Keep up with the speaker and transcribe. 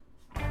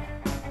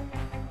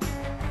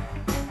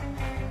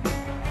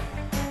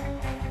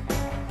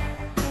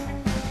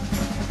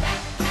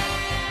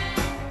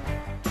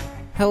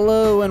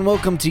Hello and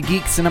welcome to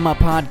Geek Cinema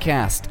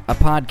Podcast, a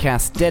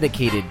podcast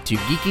dedicated to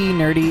geeky,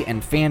 nerdy,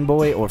 and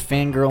fanboy or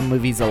fangirl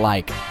movies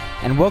alike.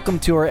 And welcome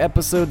to our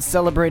episode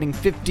celebrating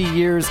 50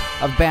 years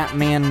of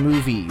Batman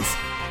movies.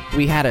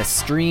 We had a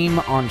stream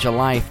on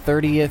July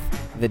 30th,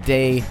 the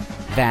day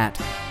that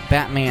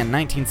Batman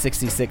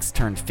 1966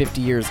 turned 50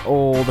 years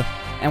old,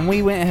 and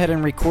we went ahead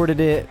and recorded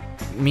it,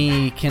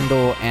 me,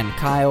 Kendall, and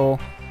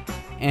Kyle,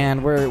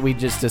 and we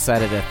just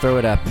decided to throw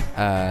it up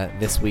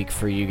this week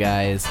for you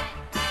guys.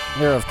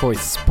 There are, of course,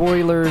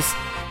 spoilers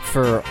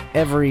for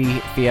every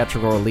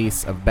theatrical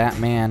release of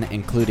Batman,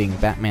 including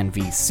Batman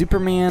v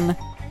Superman.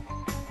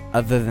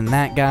 Other than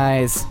that,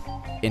 guys,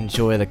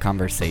 enjoy the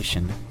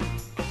conversation.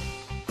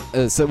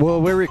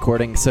 We're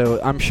recording,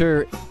 so I'm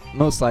sure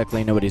most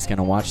likely nobody's going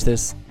to watch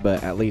this,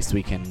 but at least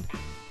we can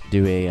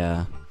do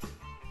a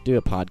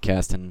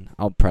podcast, and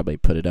I'll probably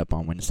put it up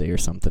on Wednesday or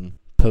something,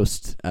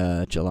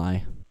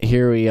 post-July.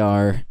 Here we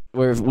are.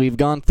 We've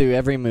gone through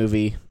every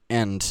movie,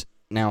 and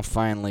now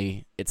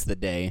finally it's the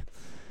day.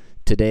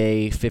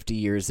 Today, 50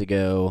 years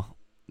ago,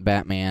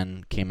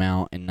 Batman came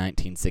out in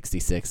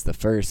 1966, the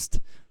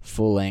first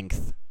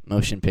full-length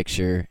motion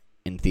picture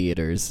in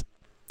theaters.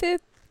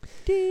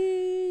 50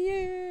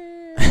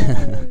 years.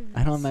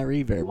 I don't have my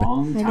reverb.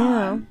 Long I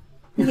time.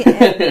 know. You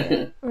can edit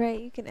it. Right,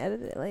 you can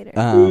edit it later.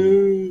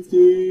 50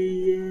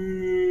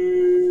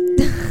 years.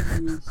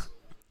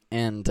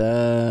 And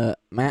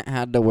Matt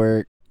had to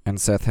work,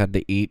 and Seth had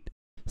to eat.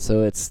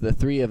 So it's the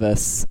three of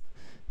us,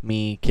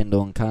 me,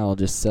 Kendall, and Kyle,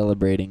 just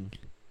celebrating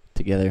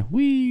together.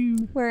 Woo!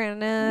 We're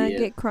gonna Yeah.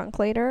 get crunk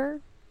later.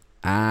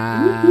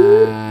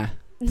 I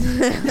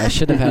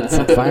should have had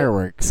some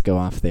fireworks go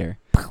off there.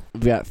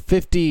 We've got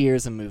 50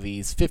 years of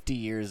movies, 50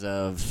 years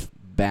of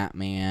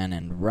Batman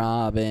and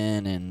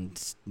Robin and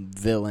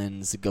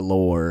villains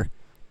galore.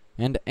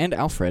 And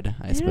Alfred,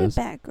 I suppose.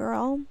 A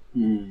Batgirl.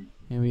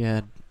 Yeah, we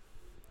had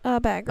A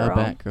Batgirl.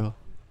 a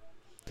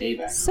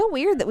Batgirl. So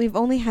weird that we've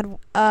only had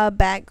a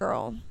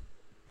Batgirl,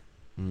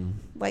 Mm.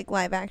 like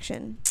live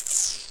action.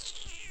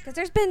 Because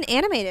there's been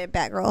animated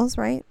Batgirls,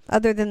 right?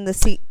 Other than the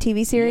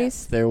TV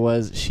series.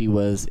 She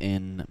was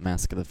in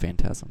Mask of the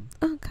Phantasm.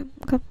 Oh, okay.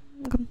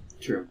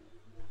 True.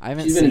 I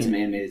haven't She's been in seen some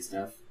animated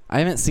stuff. I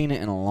haven't seen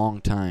it in a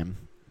long time,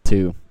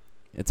 too.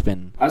 It's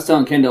been I was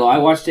telling Kendall, I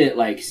watched it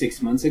like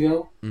 6 months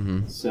ago,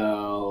 mhm.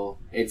 so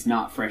it's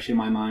not fresh in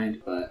my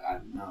mind, but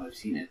now I've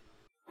seen it.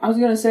 I was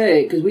going to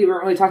say, because we haven't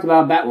really talked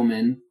about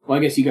Batwoman. Well,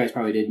 I guess you guys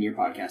probably did in your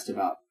podcast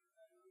about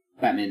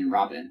Batman and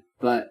Robin,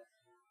 but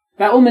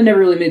Batwoman never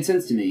really made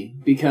sense to me,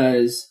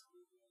 because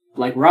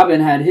like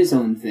Robin had his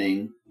own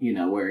thing,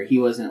 where he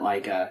wasn't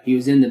like he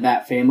was in the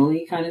Bat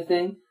family kind of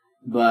thing,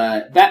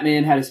 but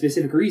Batman had a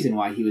specific reason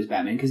why he was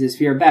Batman, because his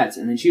fear of bats,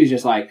 and then she was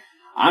just like,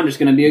 I'm just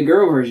going to be a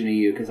girl version of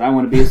you because I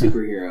want to be a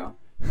superhero.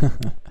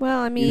 Well,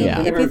 I mean,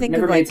 Yeah. if you think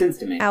never of made like sense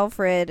to me.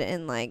 Alfred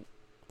and like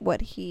what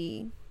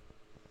he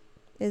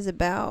is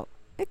about,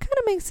 it kind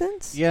of makes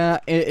sense. Yeah,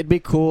 it'd be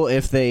cool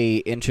if they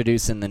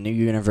introduce in the new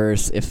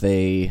universe, if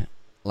they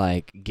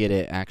like get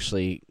it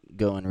actually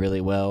going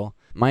really well.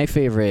 My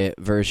favorite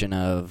version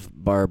of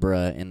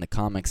Barbara in the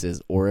comics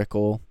is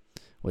Oracle,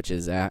 which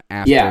is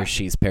after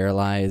she's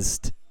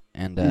paralyzed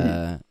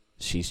and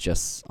she's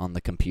just on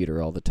the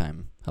computer all the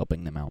time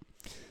helping them out.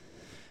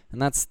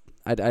 And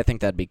I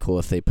think that'd be cool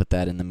if they put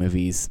that in the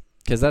movies,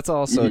 because that's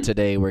also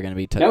today we're going to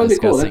be that would be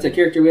cool. That's a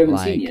character we haven't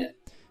seen yet.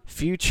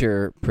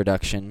 Future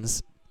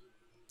productions,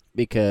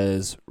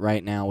 because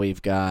right now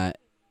we've got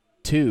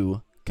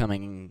 2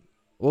 coming.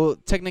 Well,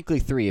 technically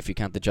 3 if you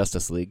count the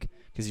Justice League,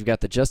 because you've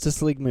got the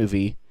Justice League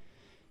movie,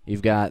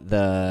 you've got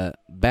the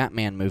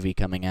Batman movie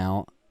coming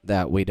out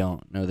that we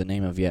don't know the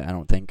name of yet, I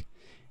don't think,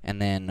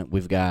 and then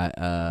we've got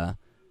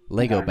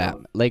Lego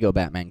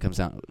Batman comes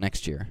out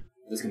next year.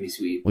 That's gonna be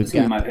sweet. We've That's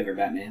gonna be got- my favorite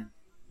Batman.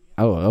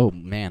 Oh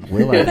man,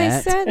 Will Well, they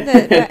Arnett. said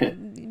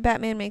that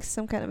Batman makes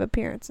some kind of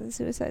appearance in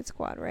Suicide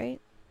Squad,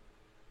 right?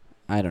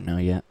 I don't know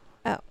yet.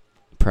 Oh.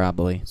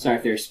 Probably. Sorry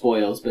if there's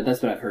spoils, but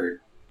that's what I've heard.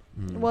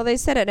 Well, they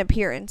said an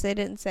appearance. They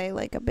didn't say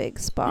like a big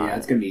spot. Yeah,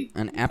 it's gonna be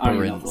An I don't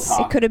even know if appearance. we'll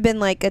talk. It could have been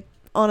like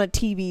on a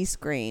TV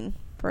screen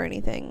for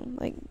anything.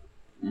 Like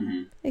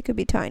it could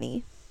be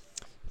tiny.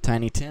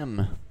 Tiny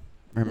Tim.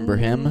 Remember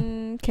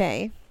him?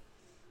 Okay.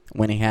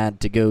 When he had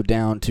to go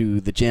down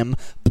to the gym.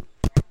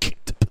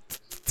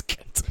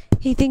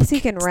 He thinks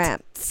he can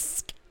rap.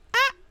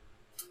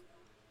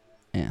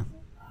 Yeah.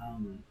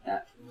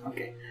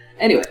 Okay.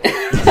 Anyway.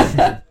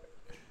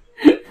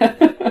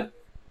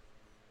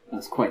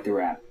 That's quite the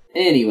rap.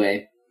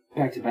 Anyway,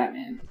 back to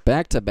Batman.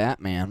 Back to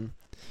Batman.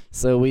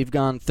 So we've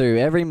gone through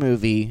every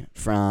movie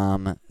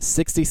from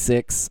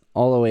 66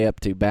 all the way up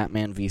to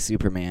Batman v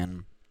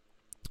Superman.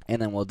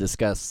 And then we'll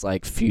discuss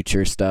like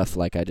future stuff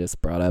like I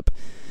just brought up.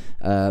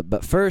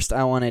 But first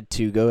I wanted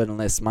to go ahead and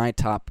list my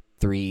top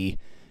 3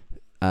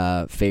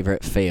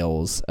 favorite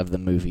fails of the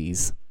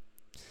movies.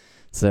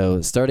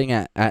 So starting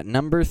at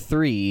number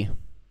 3,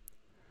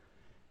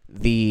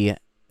 the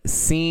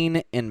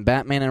scene in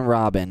Batman and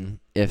Robin,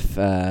 if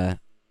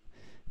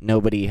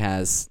nobody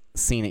has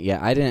seen it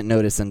yet. I didn't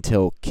notice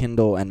until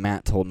Kendall and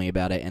Matt told me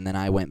about it, and then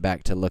I went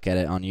back to look at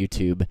it on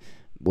YouTube,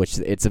 which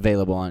it's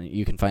available on.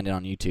 You can find it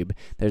on YouTube.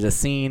 There's a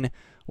scene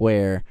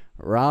where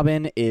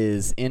Robin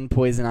is in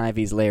Poison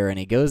Ivy's lair, and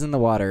he goes in the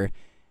water,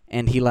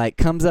 and he like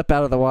comes up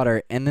out of the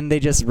water, and then they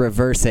just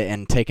reverse it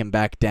and take him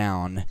back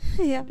down.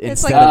 Yeah,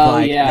 it's Instead like of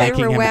like making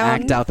him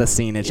overwhelmed. act out the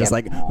scene, it's just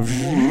like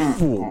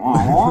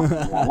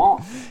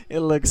it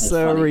looks That's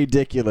so funny.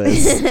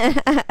 ridiculous.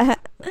 I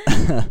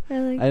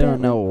I don't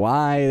know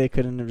why they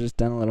couldn't have just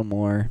done a little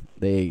more.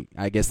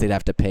 I guess they'd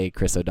have to pay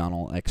Chris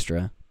O'Donnell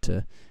extra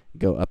to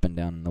go up and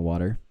down in the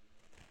water.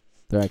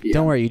 They're like, Yeah.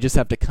 don't worry, you just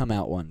have to come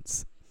out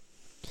once.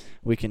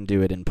 We can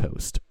do it in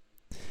post.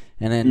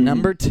 And then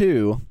number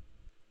 2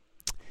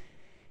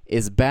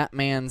 is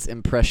Batman's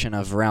impression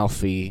of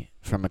Ralphie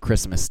from A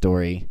Christmas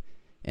Story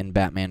in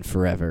Batman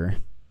Forever.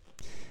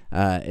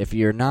 If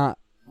you're not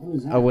What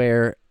was that?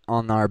 aware,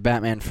 on our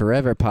Batman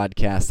Forever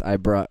podcast,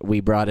 we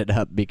brought it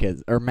up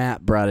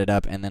Matt brought it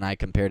up, and then I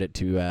compared it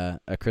to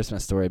A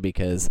Christmas Story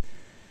because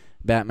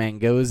Batman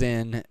goes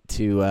in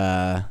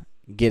to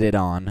get it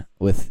on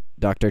with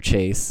Dr.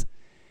 Chase,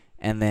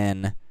 and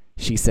then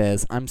she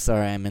says, "I'm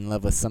sorry, I'm in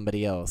love with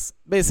somebody else."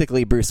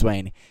 Basically, Bruce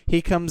Wayne.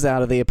 He comes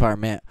out of the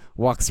apartment,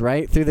 walks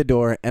right through the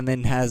door, and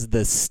then has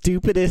the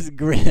stupidest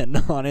grin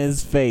on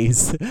his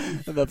face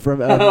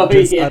from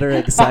utter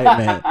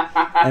excitement.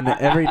 And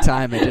every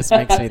time it just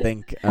makes me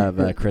think of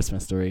A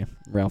Christmas Story,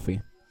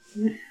 Ralphie.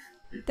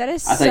 That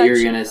is I such thought you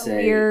were gonna a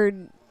say-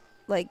 weird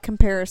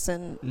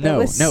comparison. No,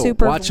 it was no,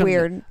 super watch 'em.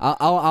 weird.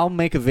 I'll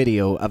make a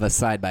video of a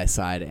side by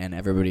side, and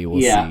everybody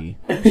will Yeah. see.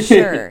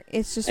 Sure,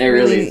 it's just It really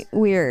really is.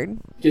 weird.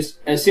 Just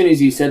as soon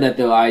as you said that,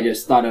 though, I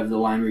just thought of the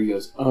line where he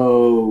goes,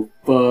 "Oh,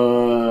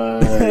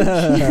 fudge."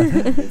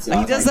 And so I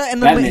He was does like, that in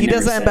Batman he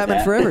does never that in said Batman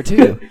that. Forever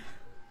too.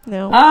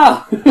 No.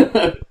 Oh!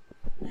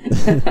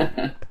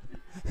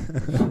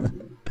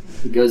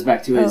 He goes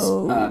back to his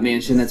Oh.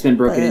 mansion that's been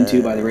broken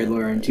into by the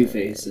Riddler and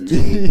Two-Face, and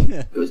he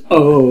goes,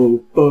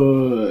 "Oh,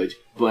 fudge,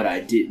 but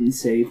I didn't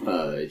say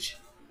fudge."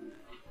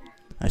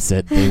 I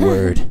said the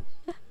word.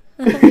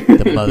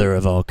 The mother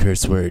of all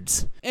curse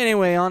words.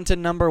 Anyway, on to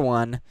number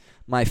 1.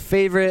 My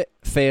favorite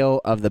fail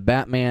of the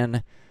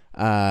Batman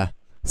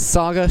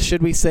saga,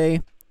 should we say?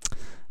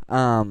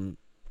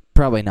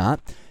 Probably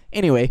not.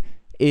 Anyway,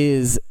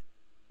 is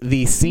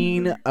the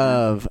scene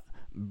of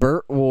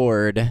Burt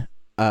Ward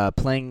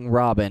playing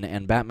Robin,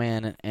 and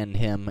Batman and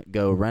him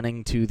go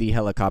running to the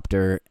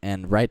helicopter,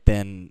 and right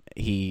then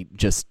he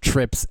just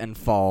trips and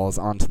falls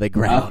onto the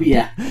ground. Oh,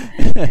 yeah.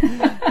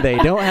 They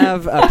don't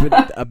have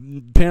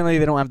apparently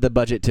they don't have the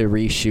budget to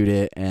reshoot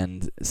it,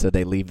 and so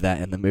they leave that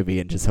in the movie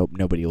and just hope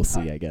nobody will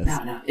see, I guess.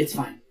 No, it's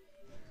fine.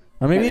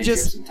 Or maybe Batman it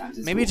just trips sometimes,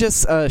 it's maybe it cool.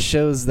 just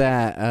shows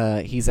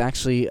that he's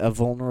actually a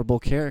vulnerable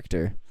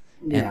character.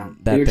 Yeah, and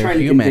that they were they're trying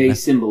to human. convey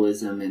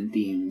symbolism and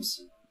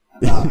themes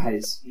about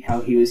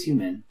how he was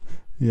human.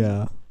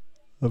 Yeah,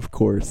 of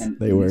course And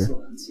they were. these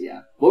ones,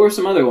 yeah. What were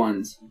some other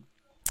ones?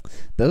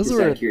 Those Just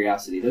out were of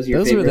curiosity. Those are your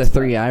those were the favorites,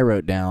 3 I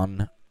wrote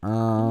down.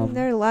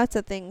 There are lots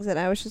of things that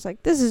I was just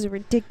like, this is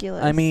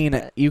ridiculous. I mean,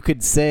 but you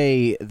could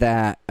say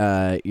that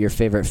your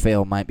favorite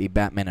fail might be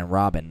Batman and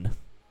Robin.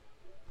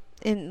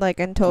 in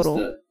Just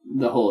total.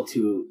 the whole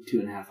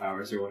 2.5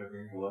 hours or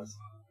whatever it was.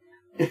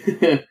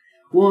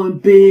 One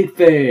big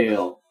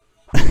fail.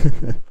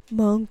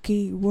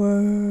 Monkey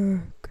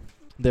work.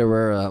 There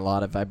were a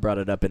lot of, I brought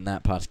it up in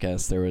that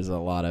podcast, there was a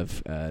lot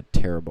of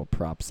terrible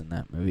props in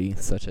that movie,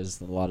 such as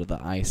a lot of the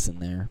ice in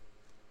there.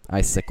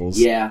 Icicles.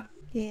 Yeah,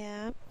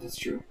 Yeah. that's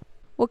true.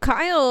 Well,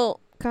 Kyle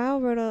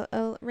wrote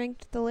a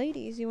ranked the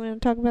ladies. You want to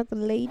talk about the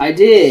ladies? I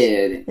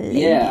did.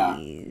 Yeah.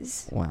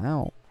 Ladies.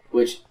 Wow.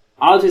 Which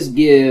I'll just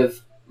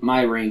give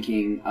my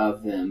ranking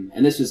of them,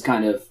 and this was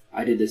kind of,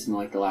 I did this in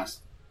like the last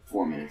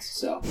 4 minutes,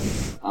 so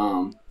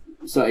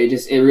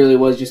it really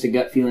was just a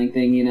gut feeling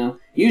thing, you know.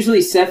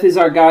 Usually Seth is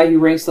our guy who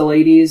ranks the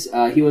ladies.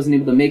 He wasn't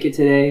able to make it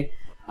today.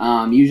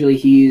 Usually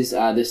he's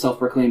the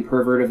self-proclaimed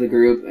pervert of the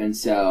group, and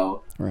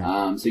so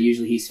Right. so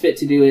usually he's fit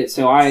to do it.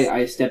 So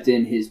I stepped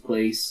in his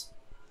place,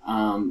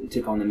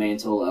 took on the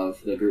mantle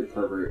of the group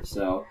pervert.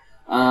 So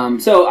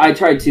I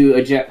tried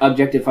to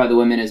objectify the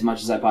women as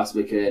much as I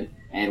possibly could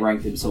and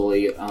rank them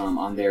solely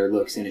on their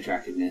looks and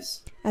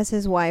attractiveness. As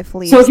his wife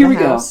leaves So here the we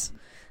go. house.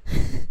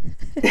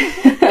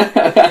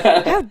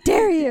 How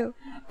dare you?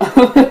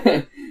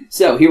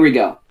 So here we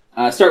go.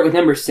 Start with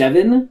number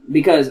 7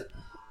 because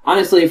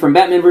honestly, from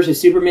Batman vs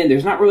Superman,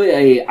 there's not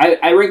really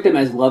I rank them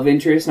as love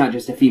interests, not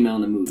just a female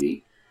in the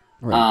movie.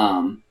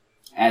 Right.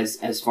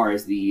 As far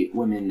as the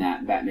women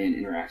that Batman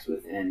interacts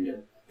with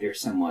and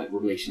there's somewhat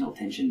relational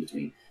tension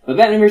between. But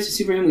Batman vs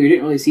Superman, we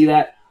didn't really see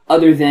that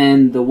other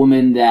than the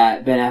woman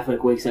that Ben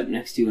Affleck wakes up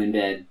next to in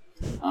bed.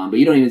 But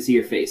you don't even see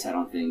her face, I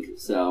don't think.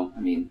 So, I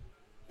mean,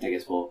 I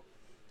guess we'll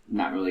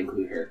not really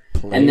include her.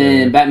 And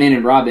then Batman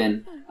and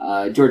Robin,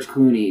 George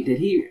Clooney, did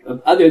he,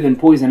 other than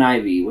Poison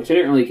Ivy, which I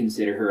didn't really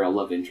consider her a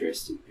love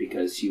interest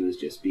because she was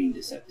just being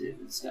deceptive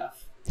and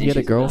stuff. He had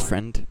a she's villain.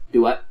 girlfriend.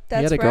 Do what?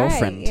 That's had a right.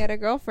 girlfriend. He had a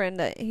girlfriend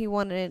that she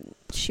wanted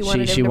She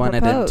him to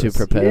wanted propose. him to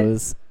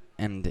propose.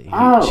 And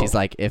Oh. she's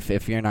like, if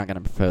you're not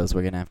gonna propose,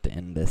 we're gonna have to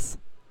end this.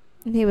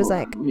 And he was Hold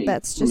like, on, let me-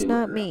 that's let just me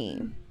not look her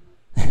me.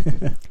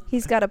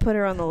 He's got to put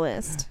her on the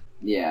list.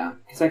 Yeah,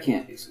 because I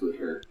can't exclude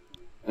her.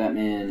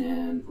 Batman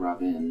and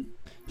Robin.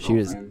 She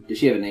was. girlfriend. Did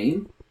she have a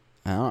name?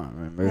 I don't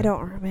remember. I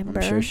don't remember.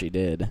 I'm sure she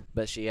did.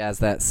 But she has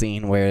that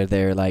scene where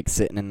they're like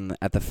sitting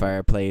at the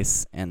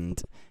fireplace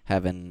and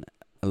having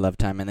a love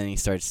time, and then he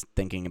starts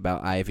thinking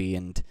about Ivy,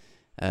 and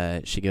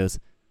she goes,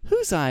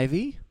 "Who's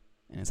Ivy?"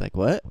 And it's like,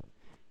 "What?"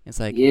 It's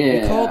like,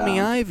 "You called me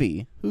Yeah.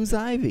 Ivy. Who's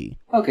Ivy?"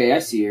 Okay, I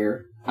see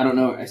her. I don't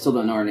know. I still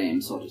don't know her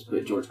name, so I'll just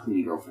put George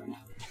Clooney girlfriend.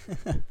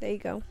 There you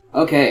go.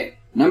 Okay,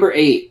 number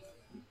 8.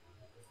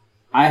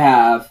 I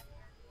have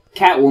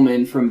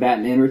Catwoman from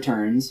Batman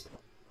Returns.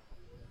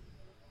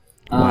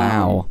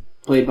 Wow.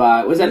 Played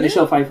by, was that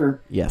Michelle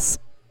Pfeiffer? Yes.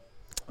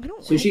 I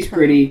don't So like she's her.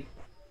 pretty.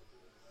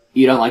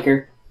 You don't like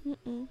her?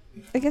 Mm-mm.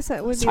 I guess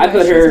that would be I why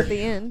put she's her- at the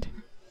end.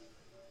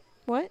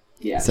 What?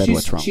 Yeah, Said she's,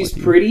 what's wrong she's with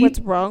you. pretty. What's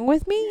wrong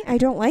with me? I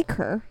don't like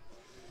her.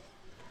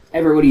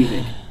 Ever, what do you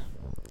think?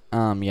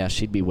 Yeah,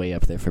 she'd be way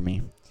up there for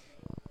me.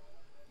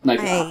 Like,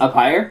 I- up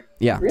higher?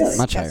 Yeah, Really?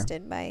 much higher.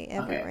 Disgusted by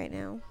Everett Okay. right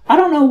now. I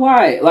don't know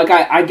why. Like,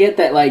 I get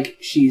that, like,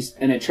 she's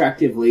an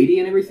attractive lady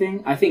and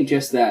everything. I think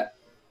just that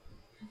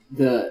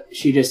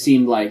she just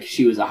seemed like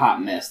she was a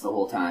hot mess the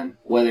whole time.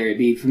 Whether it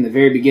be from the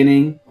very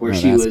beginning, where Oh,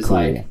 she that's was, cool.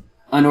 like,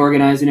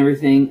 unorganized and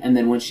everything, and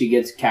then when she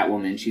gets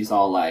Catwoman, she's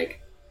all,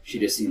 like, she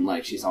just seemed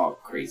like she's all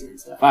crazy and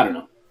stuff. I don't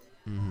know.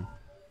 Mhm.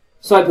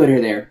 So I put her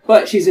there.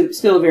 But she's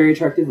still a very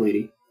attractive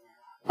lady.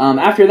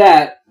 After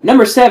that,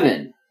 number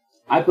 7,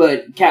 I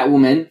put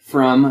Catwoman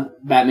from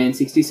Batman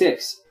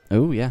 66.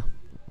 Oh, yeah.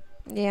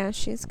 Yeah,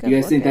 she's good. You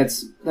guys think looking.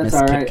 that's Miss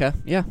all right?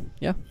 Kitka?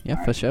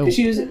 Yeah, for sure. 'Cause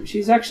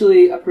she's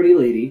actually a pretty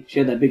lady. She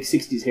had that big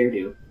 60s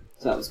hairdo,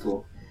 so that was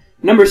cool.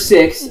 Number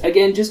 6,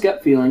 again, just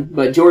gut feeling,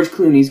 but George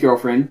Clooney's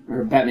girlfriend,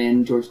 or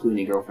Batman George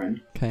Clooney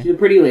girlfriend. Okay. She's a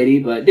pretty lady,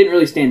 but didn't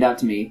really stand out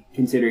to me,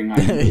 considering I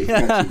really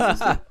forgot she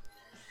existed.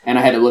 And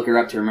I had to look her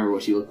up to remember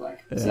what she looked like.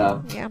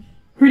 So, Yeah.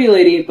 pretty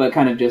lady, but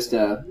kind of just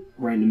a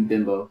random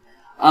bimbo.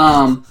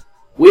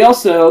 We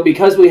also,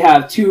 because we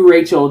have 2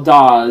 Rachel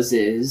Dawes,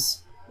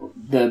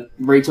 the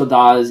Rachel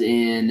Dawes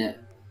in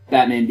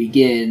Batman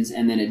Begins,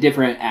 and then a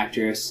different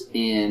actress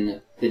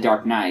in The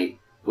Dark Knight,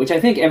 which I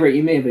think, Everett,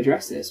 you may have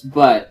addressed this,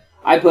 but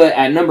I put,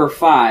 at number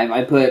 5,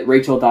 I put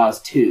Rachel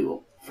Dawes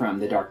 2 from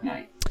The Dark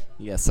Knight.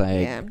 Yes,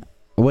 Yeah.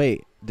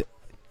 Wait.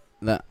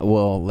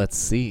 Well, let's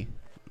see.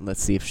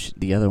 Let's see if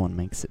the other one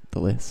makes it the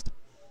list.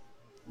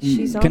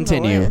 She's on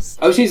Continue. the list.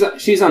 Oh,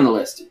 she's on the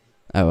list.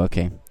 Oh,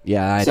 okay.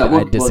 Yeah, So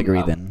we'll- I disagree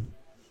we'll- then.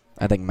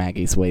 I think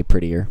Maggie's way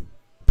prettier,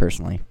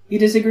 personally. You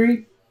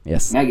disagree?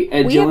 Yes. Maggie, We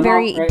have Gyllenhaal,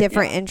 very right?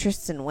 different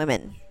interests in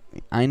women.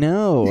 I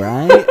know,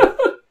 right?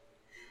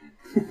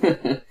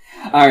 Yeah.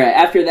 All right,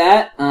 after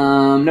that,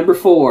 number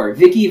 4,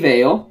 Vicky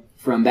Vale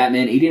from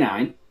Batman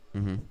 89.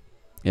 Mm-hmm.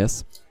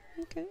 Yes.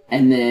 Okay.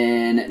 And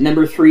then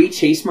number 3,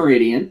 Chase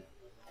Meridian,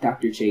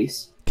 Dr.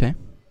 Chase. Okay.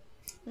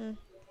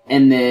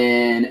 And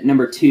then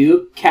number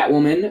 2,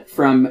 Catwoman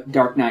from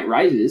Dark Knight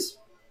Rises.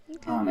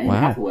 And Wow.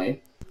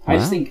 Hathaway. I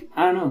just Wow. think,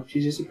 I don't know,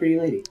 she's just a pretty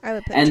lady. I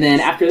would put And then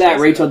Chase- after that,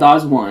 Chase Rachel Meridian.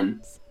 Dawes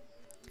 1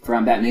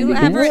 from Batman You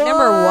Begins. have her at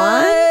number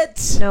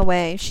 1? No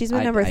way. She's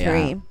my number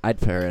 3. I'd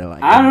put her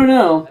like. I don't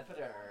know.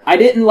 I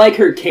didn't like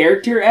her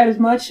character as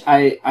much.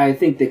 I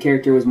think the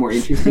character was more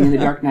interesting in The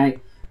Dark Knight.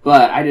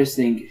 But I just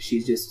think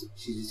she's just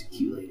a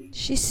cute lady.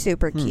 She's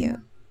super cute.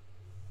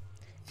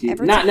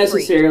 Everett's Not a freak.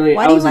 necessarily.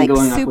 Why I do you wasn't like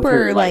going off with super,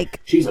 her, like,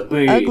 she's a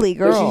babe. ugly But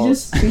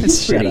girls? she's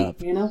just Shut pretty,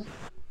 up. you know.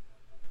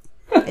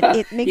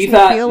 It makes You me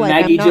thought feel like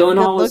Maggie I'm not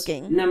Gyllenhaal good was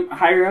looking.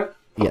 higher up?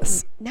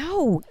 Yes.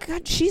 No,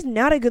 God, she's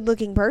not a good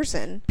looking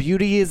person.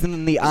 Beauty is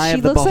in the eye She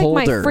of the looks like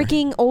beholder. my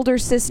freaking older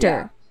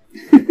sister.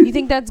 You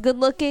think that's good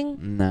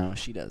looking? No,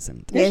 she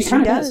doesn't. Yeah, Yeah, she she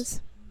kinda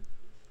does.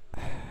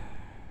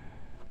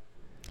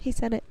 He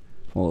said it.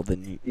 Well,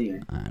 then you.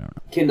 Anyway. I don't know.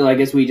 Kendall, I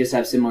guess we just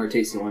have similar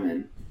tastes in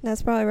women.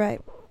 That's probably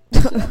right.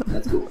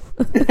 That's cool.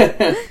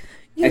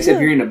 You Except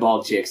do. you're into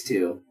bald chicks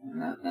too.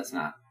 And that's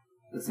not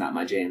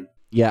my jam.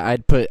 Yeah, I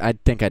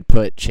think I'd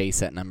put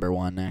Chase at number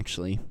 1,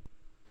 actually.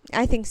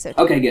 I think so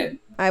too. Okay, good.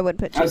 I would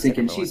put Chase I was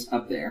thinking at number she's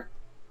up there.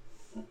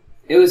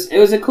 It was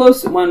a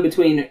close one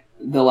between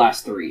the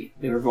last 3.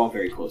 They were all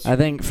very close. I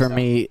think for So.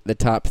 me, the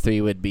top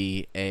 3 would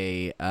be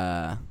a.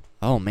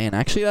 Oh man,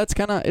 actually, it's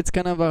kind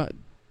of a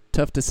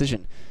tough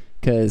decision,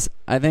 because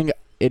I think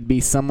it'd be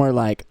somewhere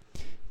like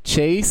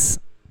Chase,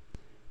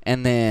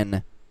 and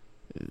then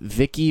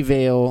Vicky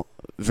Vale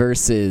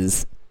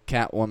versus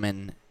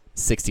Catwoman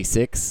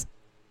 66,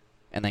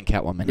 and then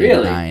Catwoman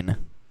Really? 89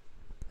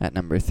 at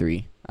number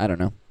 3. I don't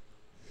know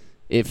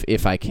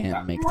if I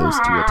can make those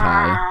two a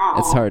tie.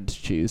 It's hard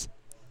to choose.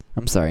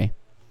 I'm sorry.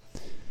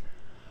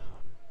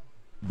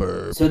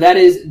 Burp. So that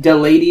is The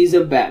Ladies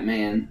of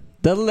Batman.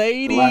 The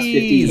ladies. The last 50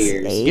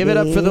 years. Give it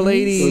up for the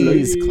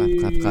ladies. The Clap,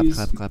 ladies. clap,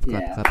 clap, clap,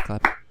 clap, Yeah. clap,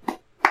 clap,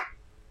 clap.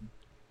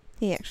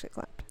 He actually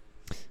clapped.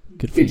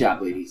 Good for Good you.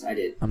 job, ladies. I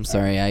did. I'm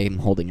sorry, I am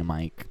holding a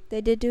mic.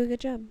 They did do a good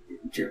job.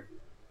 Sure.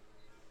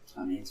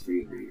 I mean, it's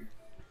free over here.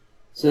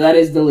 So that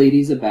is The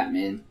Ladies of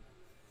Batman.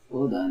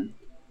 Well done.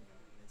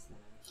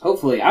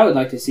 Hopefully, I would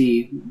like to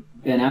see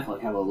Ben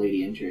Affleck have a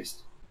lady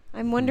interest.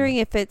 I'm wondering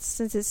if it's,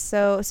 since it's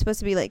supposed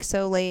to be like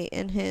so late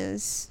in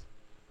his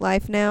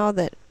life now,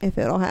 that if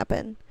it'll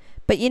happen.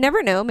 But you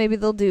never know. Maybe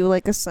they'll do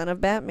like a Son of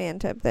Batman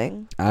type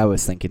thing. I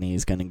was thinking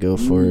he's gonna go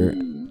for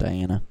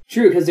Diana.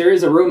 True, because there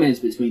is a romance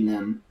between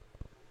them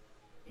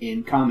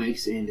in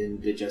comics and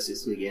in the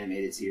Justice League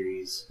animated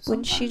series.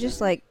 Wouldn't she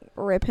just like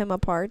rip him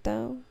apart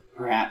though?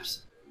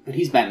 Perhaps. But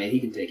he's Batman. He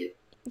can take it.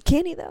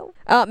 Can he though?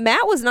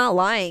 Matt was not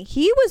lying.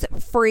 He was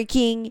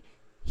freaking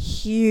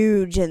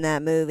huge in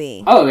that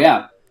movie. Oh,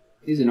 yeah.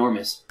 He's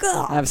enormous.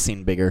 God. I've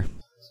seen bigger.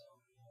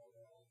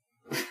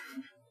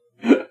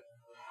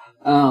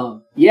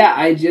 Yeah,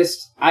 I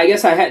guess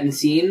I hadn't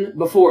seen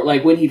before,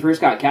 like when he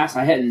first got cast,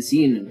 I hadn't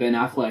seen Ben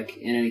Affleck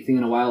in anything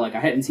in a while. Like I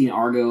hadn't seen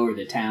Argo or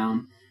The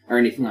Town or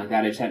anything like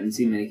that. I just hadn't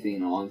seen anything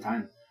in a long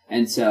time.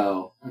 And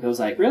so I was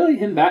like, really?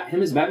 Him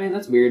as Batman?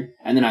 That's weird.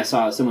 And then I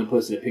saw someone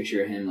posted a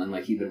picture of him and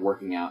like he'd been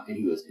working out and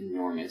he was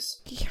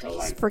enormous. Yeah, So, he's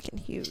like, freaking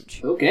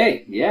huge.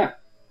 okay, yeah.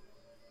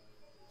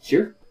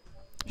 Sure.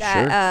 That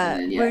And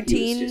then, yeah, he was just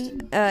routine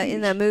huge.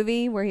 in that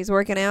movie where he's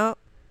working out,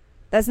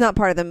 that's not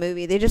part of the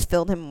movie. They just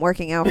filmed him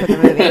working out for the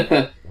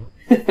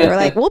movie. They're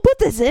like, we'll put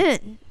this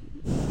in.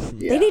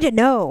 Yeah. They need to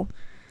know.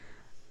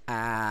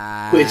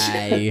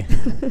 I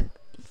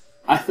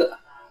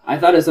I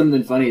thought of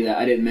something funny that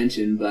I didn't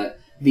mention, but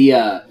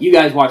the you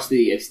guys watched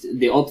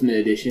the Ultimate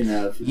Edition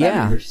of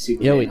Batman vs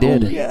Superman. Yeah, we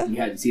did. Only. Yeah. You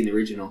hadn't seen the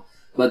original,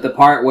 but the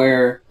part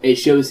where it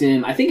shows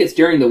him, I think it's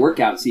during the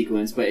workout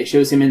sequence, but it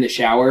shows him in the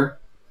shower.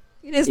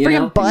 In his You know,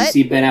 freaking and butt. you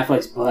see Ben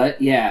Affleck's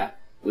butt. Yeah,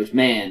 which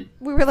man,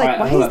 We were like,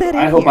 why is that in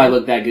I hope here? I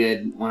look that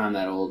good when I'm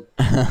that old.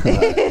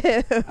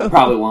 I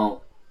probably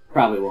won't.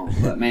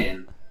 But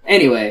man.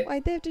 Anyway,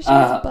 Why'd they have to show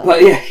his butt?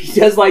 but yeah, he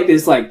does like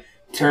this like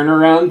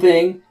turnaround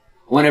thing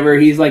whenever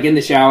he's like in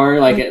the shower,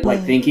 like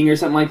thinking or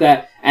something like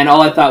that. And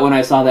all I thought when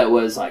I saw that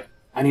was like,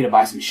 I need to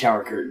buy some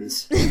shower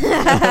curtains.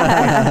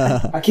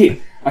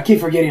 I keep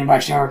forgetting to buy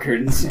shower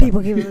curtains.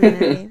 People keep looking at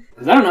me.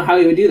 Because I don't know how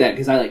he would do that.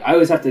 Because I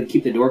always have to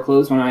keep the door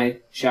closed when I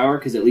shower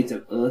because it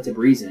lets a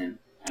breeze in,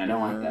 and I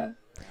don't like that.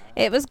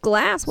 It was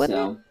glass,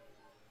 wasn't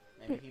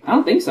So I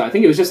don't think so. I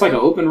think it was just like an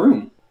open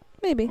room.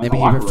 it? Maybe. maybe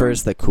he locker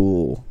prefers the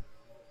cool.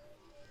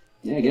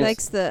 Yeah, I He guess.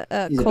 likes the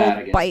He's a cold bat,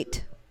 I guess.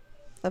 bite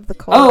of the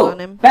cold Oh, on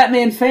him.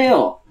 Batman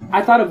fail.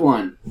 I thought of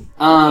one.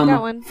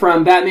 got one.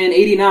 From Batman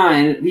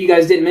 89. You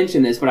guys didn't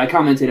mention this, but I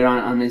commented it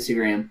on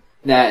Instagram.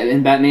 That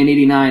in Batman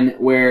 89,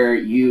 where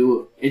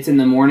it's in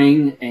the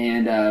morning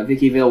and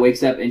Vicky Vale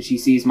wakes up and she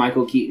sees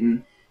Michael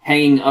Keaton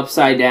hanging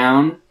upside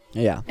down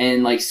Yeah.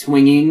 and like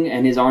swinging,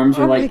 and his arms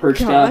are Oh my like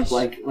perched gosh. up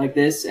like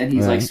this, and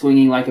he's Right. like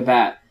swinging like a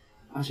bat.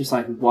 I was just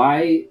like,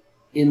 why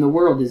in the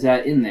world is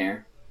that in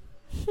there?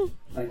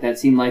 Like that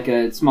seemed like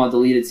a small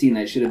deleted scene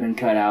that should have been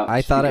cut out. I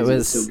just thought it because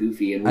was so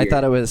goofy and I weird.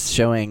 thought it was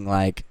showing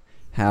like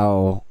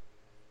how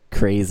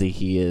crazy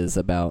he is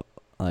about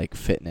like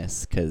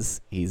fitness because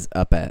he's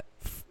up at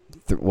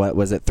what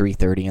was it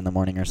 3:30 in the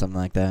morning or something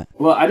like that.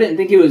 Well, I didn't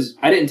take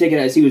it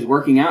as he was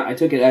working out. I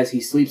took it as he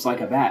sleeps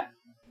like a bat.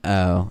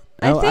 Oh,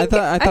 I I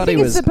thought think he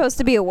it's was. supposed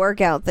to be a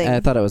workout thing.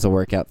 I thought it was a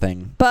workout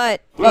thing.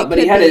 but Well, it but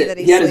he could had be that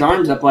he's he had his sleeping.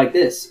 arms up like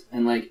this,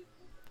 and like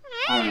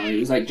I don't know, he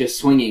was like just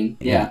swinging.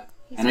 Yeah,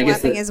 He's and I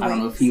guess flapping that, his I don't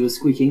know if wings. he was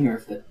squeaking or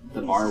if the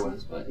bar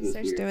was, but it He was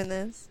starts weird. doing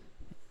this.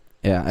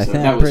 Yeah, I So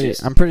think that was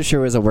just- I'm pretty sure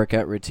it was a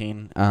workout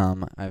routine.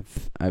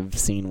 I've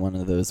seen one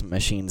of those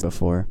machines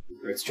before.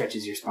 Or it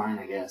stretches your spine,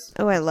 I guess.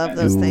 Oh, I love Ooh,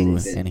 those Ooh,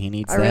 things. and he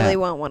needs I that. really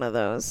want one of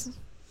those.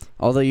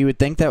 Although you would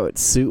think that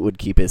suit would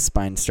keep his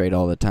spine straight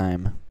all the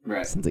time,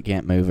 Right. since it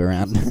can't move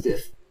around.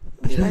 Stiff.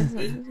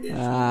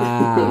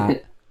 Ah.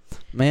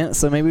 Man,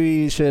 so maybe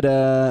we should.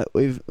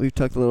 We've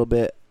talked a little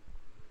bit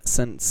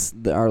since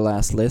our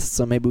last list,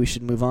 so maybe we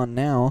should move on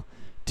now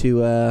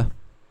to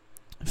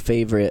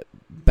favorite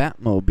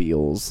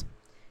Batmobiles.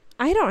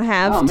 I don't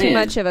have Oh, too man.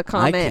 much of a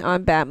comment can-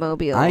 on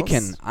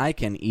Batmobiles. I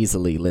can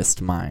easily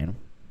list mine.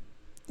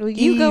 Well,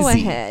 you go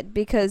Easy. ahead,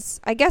 because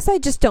I guess I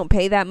just don't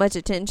pay that much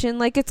attention.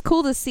 Like, it's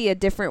cool to see a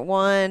different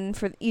one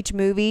for each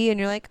movie, and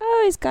you're like,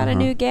 oh, he's got a Uh-huh.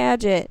 new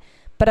gadget.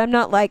 But I'm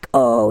not like,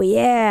 oh,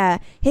 yeah,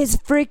 his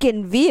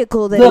freaking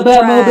vehicle that The he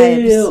drives.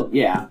 Batmobile.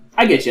 Yeah,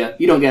 I get you.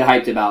 You don't get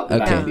hyped about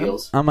the Okay.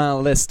 Batmobiles. I'm gonna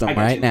list I them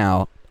got right you.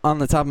 now on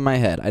the top of my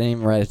head. I didn't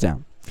even write it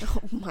down. Oh,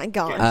 my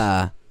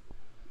gosh.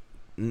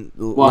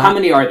 Well, how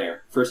many are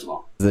there? First of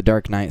all, The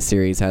Dark Knight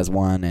series has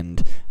one,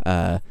 and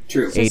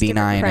true. Just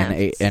 89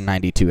 different and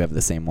 92 have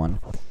the same one.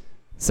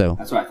 So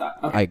That's what I thought.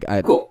 Okay,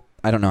 I cool.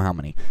 I don't know how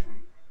many,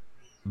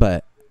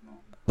 but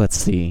let's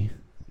see.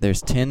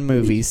 There's 10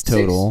 movies 6.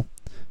 total,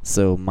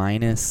 so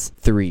minus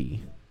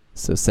 3,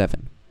 so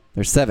 7.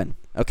 There's 7.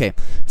 Okay,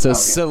 so Okay.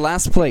 so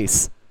last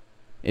place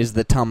is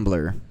the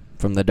Tumbler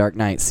from the Dark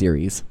Knight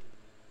series.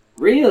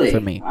 Really? For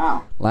me.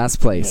 Wow. Last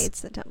place.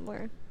 Hates the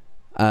Tumblr.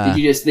 Did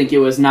you just think it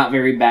was not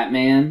very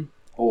Batman,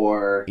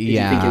 or did you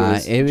think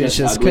it was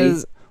just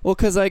ugly?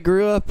 because I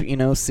grew up,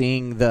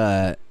 seeing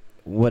the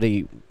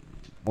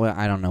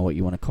I don't know what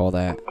you want to call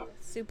that.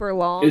 Super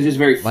long. It was just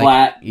very Like,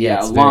 flat. yeah,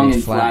 it's long very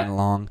and flat. and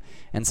long.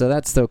 And so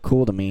that's so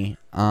cool to me.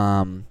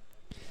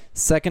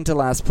 Second to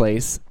last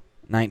place,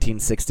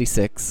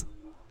 1966.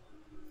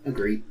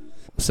 Agreed.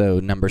 So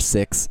number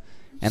 6.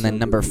 And then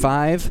number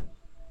 5,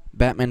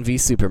 Batman v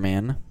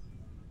Superman.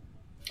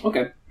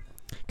 Okay.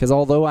 Because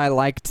although I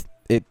liked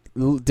it,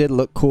 did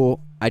look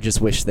cool, I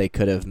just wish they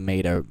could have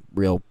made a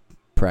real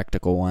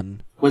practical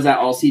one. Was that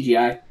all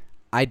CGI?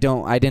 I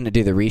didn't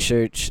do the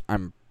research.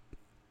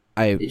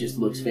 It just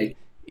looks fake.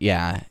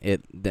 Yeah,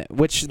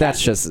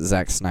 that's just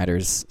Zack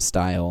Snyder's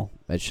style.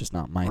 It's just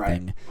not my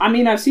thing. I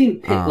mean, I've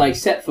seen like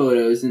set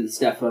photos and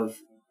stuff of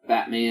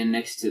Batman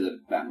next to the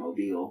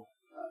Batmobile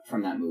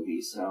from that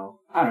movie. So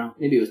I don't know.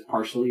 Maybe it was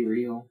partially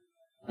real,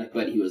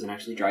 but he wasn't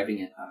actually driving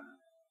it. I don't know.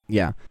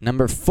 Yeah,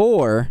 number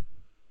 4,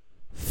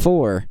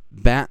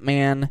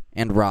 Batman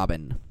and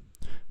Robin,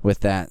 with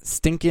that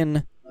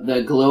stinking.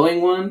 The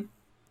glowing one.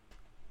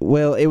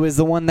 Well, it was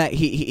the one that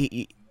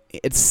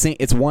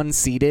it's one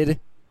seated,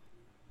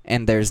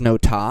 and there's no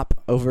top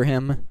over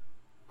him.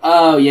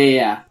 Oh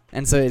yeah.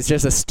 And so it's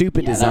just a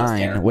stupid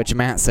design, which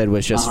Matt said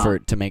was just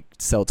to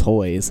sell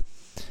toys.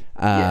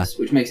 Yes,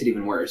 which makes it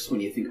even worse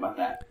when you think about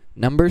that.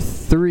 Number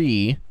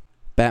 3,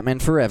 Batman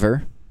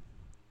Forever,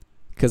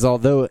 because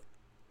although it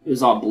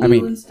was all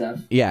blue and stuff.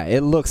 Yeah,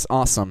 it looks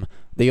awesome.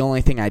 The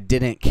only thing I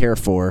didn't care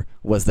for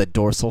was the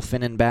dorsal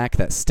fin and back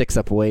that sticks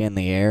up way in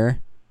the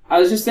air. I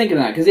was just thinking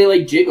that because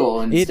they jiggle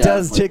and it stuff. It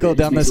does jiggle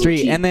down the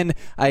street. And then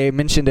I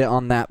mentioned it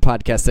on that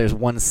podcast. There's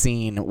one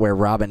scene where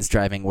Robin's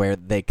driving where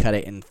they cut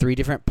it in 3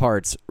 different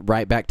parts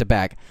right back to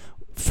back.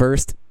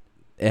 First,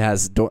 it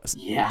has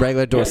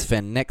regular dorsal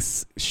fin.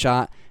 Next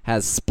shot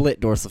has split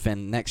dorsal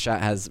fin. Next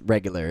shot has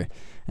regular.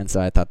 And so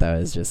I thought that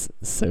was just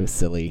so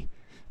silly.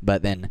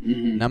 But then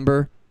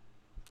number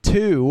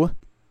 2,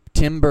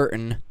 Tim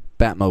Burton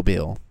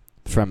Batmobile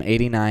from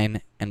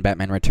 '89 and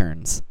Batman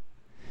Returns.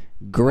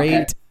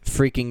 Great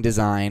freaking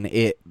design.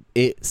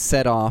 It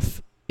set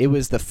off. It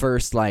was the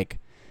first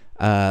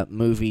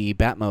movie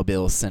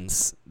Batmobile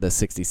since the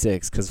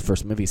 '66, because the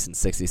first movie since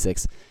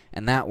 '66,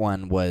 and that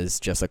one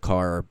was just a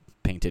car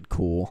painted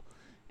cool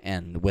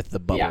and with the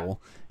bubble.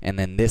 Yeah. And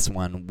then this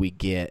one we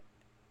get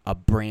a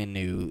brand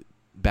new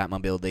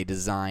Batmobile they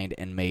designed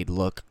and made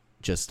look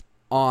just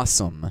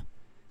awesome.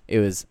 It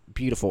was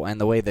beautiful,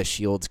 and the way the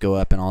shields go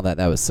up and all that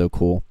was so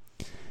cool.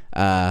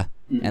 And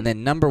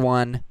then number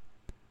 1,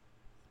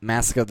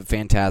 Mask of the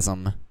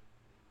Phantasm,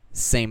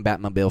 same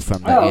Batmobile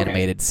from the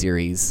animated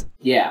series.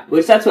 Yeah,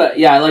 which that's what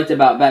I liked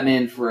about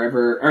Batman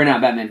Forever, or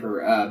not Batman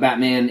Forever,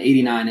 Batman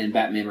 '89 and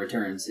Batman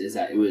Returns, is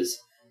that it was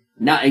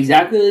not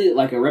exactly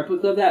like a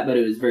replica of that, but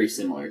it was very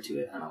similar to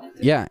it. I liked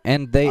it. Yeah,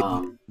 and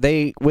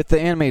they with the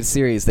animated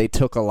series, they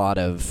took a lot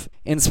of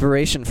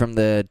inspiration from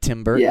the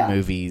Tim Burton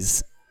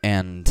movies,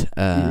 and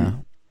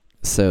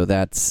so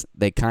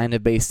they kind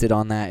of based it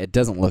on that. It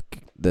doesn't look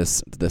the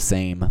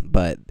same,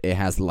 but it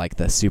has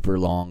the super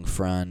long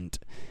front,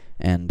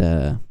 and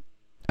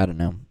I don't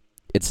know.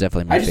 It's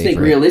definitely my favorite. I just think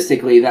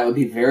realistically that would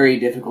be very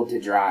difficult to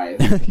drive.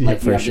 Yeah,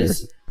 for sure.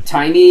 This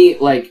tiny,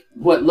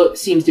 what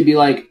seems to be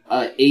a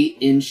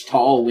 8-inch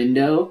tall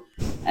window,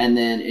 and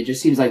then it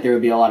just seems like there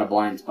would be a lot of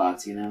blind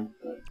spots,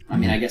 But, I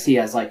mean, I guess he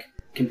has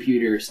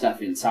computer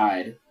stuff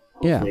inside.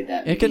 Hopefully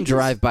that it can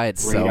drive by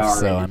itself,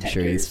 so I'm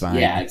sure he's fine.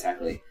 Yeah,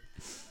 exactly.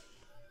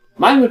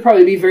 Mine would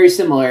probably be very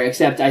similar,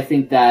 except I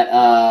think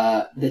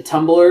that the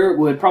Tumbler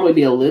would probably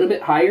be a little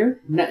bit higher.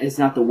 It's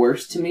not the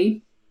worst to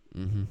me.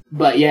 Mm-hmm.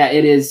 But yeah,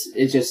 it is.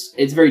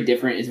 It's very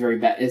different.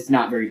 It's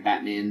not very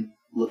Batman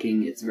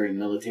looking. It's very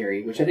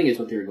military, which I think is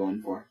what they were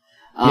going for.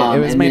 Yeah, it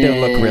was made to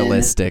look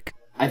realistic.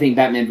 I think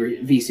Batman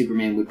v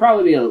Superman would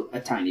probably be a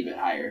tiny bit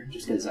higher,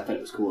 just because I thought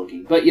it was cool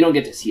looking. But you don't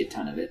get to see a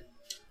ton of it.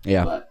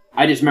 Yeah. But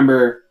I just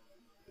remember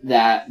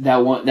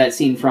that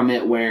scene from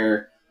it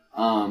where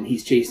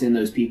he's chasing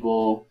those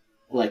people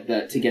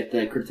to get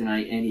the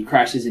kryptonite, and he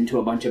crashes into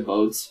a bunch of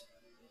boats.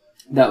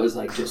 That was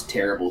just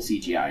terrible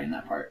CGI in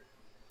that part.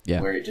 Yeah.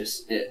 Where it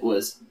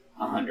was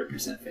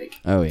 100%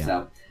 fake. Oh yeah.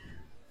 So,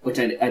 which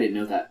I didn't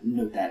note that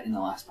in the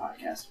last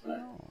podcast,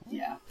 but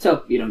yeah.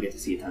 So you don't get to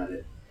see a ton of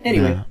it.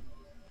 Anyway. Yeah.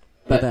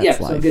 But yeah,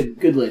 life. So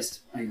good list.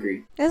 I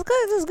agree. That's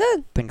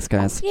good. Thanks,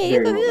 guys. Yeah,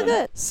 you're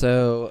good.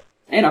 So.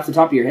 And off the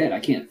top of your head,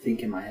 I can't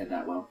think in my head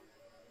that well.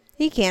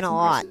 He can a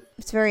lot.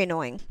 It's very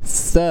annoying.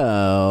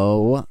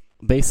 So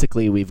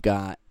basically, we've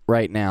got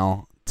right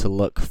now to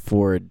look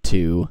forward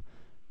to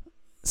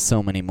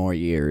so many more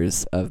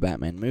years of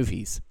Batman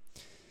movies.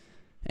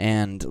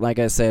 And like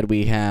I said,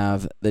 we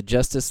have the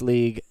Justice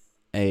League,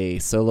 a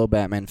solo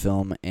Batman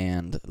film,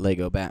 and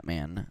Lego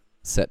Batman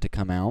set to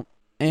come out.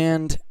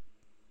 And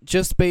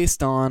just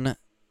based on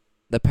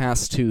the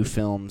past 2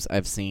 films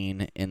I've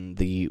seen in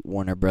the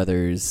Warner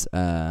Brothers,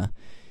 what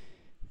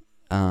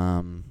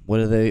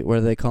are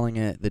they calling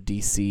it? The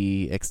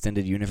DC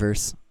Extended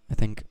Universe, I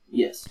think.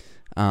 Yes.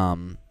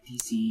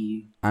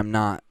 DC.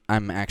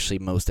 I'm actually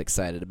most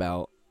excited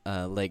about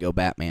Lego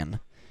Batman.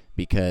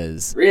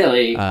 Because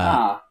really,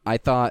 I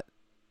thought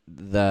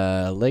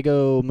the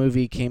Lego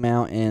movie came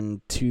out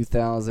in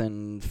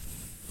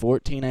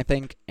 2014, I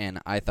think, and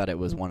I thought it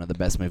was one of the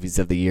best movies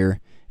of the year.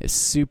 It's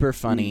super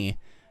funny.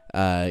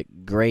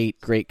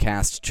 Great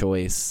cast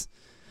choice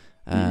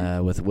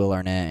with Will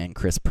Arnett and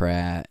Chris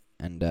Pratt,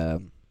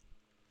 and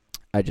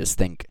I just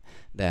think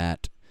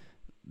that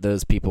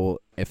those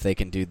people, if they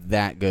can do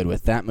that good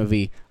with that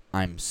movie,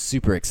 I'm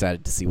super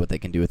excited to see what they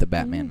can do with the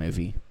Batman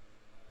movie.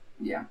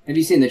 Yeah. Have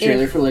you seen the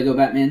trailer for Lego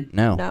Batman?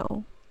 No.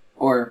 No.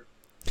 Or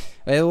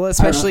Well, I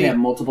especially don't know if they have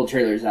multiple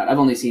trailers out. I've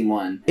only seen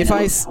one. And it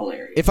looks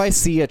hilarious. If I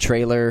see a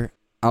trailer,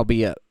 I'll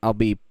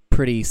be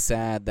pretty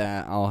sad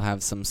that I'll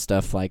have some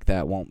stuff like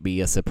that won't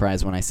be a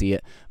surprise when I see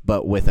it.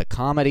 But with a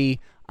comedy,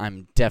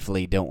 I'm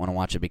definitely don't want to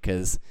watch it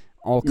because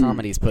all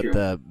comedies put true.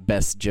 the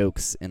best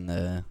jokes in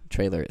the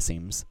trailer, it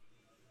seems.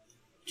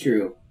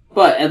 True.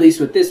 But at least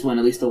with this one,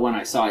 at least the one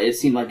I saw, it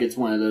seemed like it's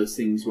one of those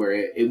things where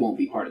it won't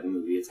be part of the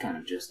movie. It's kind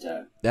of just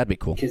That'd be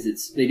cool.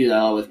 because they do that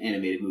a lot with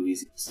animated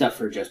movies, stuff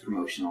for just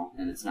promotional,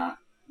 and it's not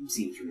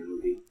scenes from the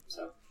movie.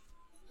 So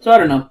I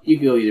don't know. You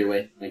can go either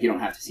way. Like you don't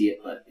have to see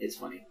it, but it's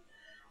funny.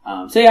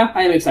 So yeah,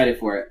 I am excited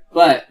for it.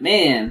 But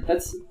man,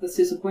 that's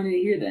disappointing to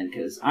hear then,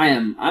 because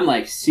I'm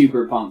like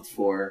super pumped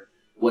for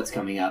what's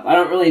coming up. I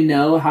don't really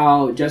know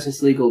how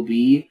Justice League will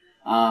be.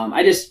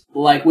 I just,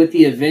 like, with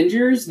the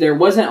Avengers, there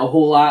wasn't a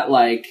whole lot,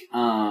 like,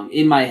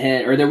 in my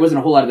head, or there wasn't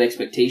a whole lot of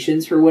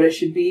expectations for what it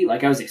should be.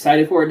 Like, I was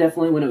excited for it,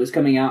 definitely, when it was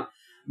coming out,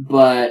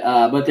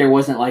 but there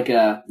wasn't, like,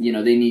 they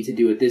need to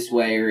do it this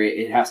way, or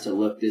it has to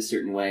look this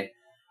certain way.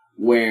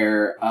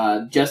 Where,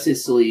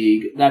 Justice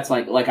League, that's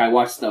like, I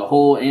watched the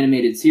whole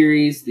animated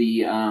series,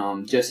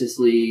 the, Justice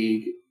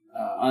League,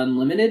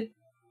 Unlimited?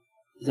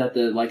 Is that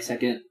the, like,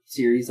 second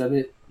series of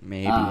it?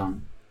 Maybe.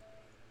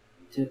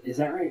 Is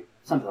that right?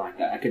 Something like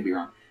that. I could be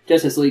wrong.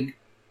 Justice League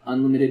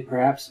Unlimited,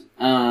 perhaps.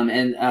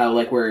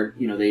 Like where,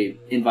 they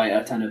invite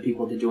a ton of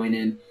people to join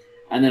in,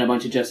 and then a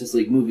bunch of Justice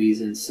League movies,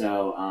 and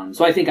so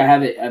I think I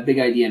have a big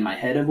idea in my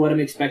head of what I'm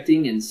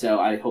expecting, and so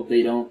I hope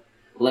they don't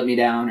let me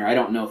down, or I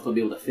don't know if they'll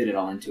be able to fit it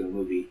all into a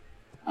movie,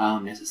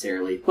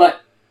 necessarily.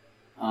 But,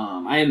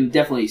 I am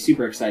definitely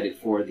super excited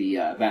for the,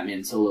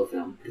 Batman solo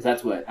film, because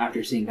that's what,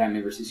 after seeing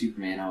Batman vs.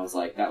 Superman, I was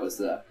like,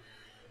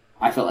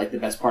 I felt like the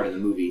best part of the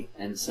movie,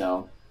 and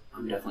so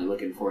I'm definitely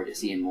looking forward to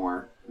seeing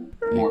more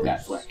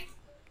Batfleck.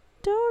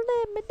 Don't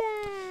let me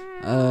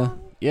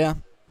down. Yeah.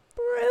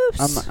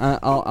 Bruce.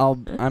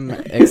 I'm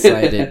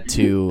excited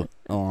to.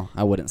 Oh,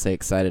 I wouldn't say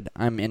excited.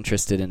 I'm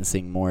interested in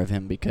seeing more of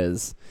him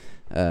because,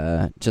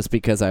 just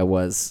because I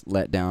was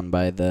let down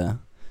by the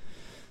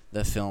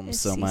film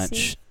so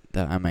much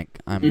that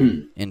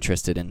I'm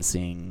interested in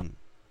seeing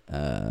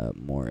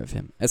more of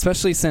him,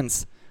 especially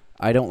since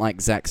I don't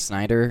like Zack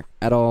Snyder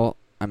at all.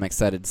 I'm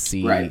excited to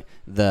see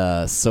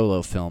the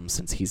solo film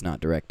since he's not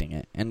directing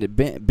it. And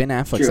Ben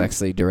Affleck's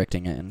actually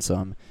directing it, and so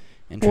I'm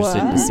interested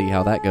to see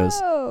how that goes.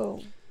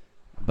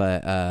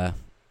 But,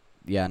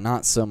 yeah,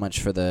 not so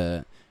much for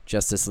the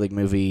Justice League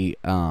movie.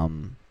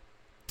 And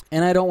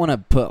I don't want to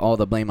put all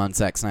the blame on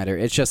Zack Snyder.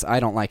 It's just I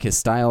don't like his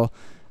style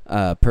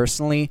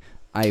personally.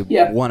 I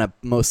want to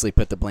mostly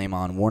put the blame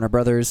on Warner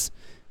Brothers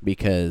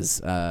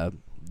because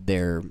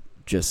they're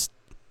just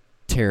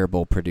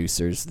terrible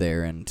producers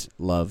there and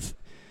love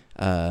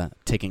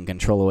taking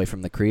control away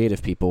from the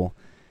creative people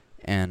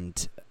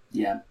and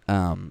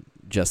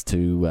just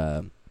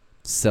to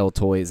sell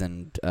toys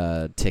and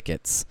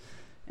tickets.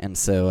 And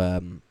so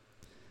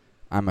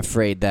I'm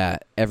afraid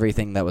that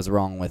everything that was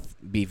wrong with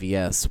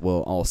BVS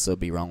will also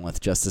be wrong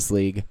with Justice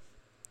League,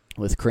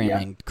 with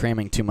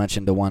cramming too much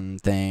into one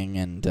thing.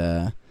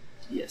 And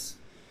yes.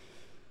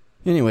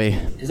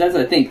 Anyway, because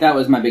I think that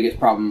was my biggest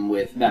problem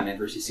with Batman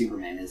vs.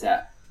 Superman is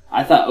that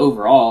I thought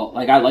overall,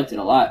 like, I liked it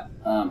a lot,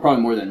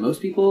 probably more than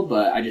most people,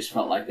 but I just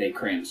felt like they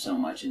crammed so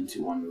much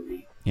into one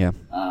movie. Yeah.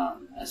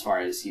 As far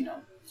as,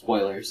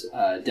 spoilers,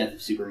 death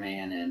of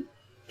Superman and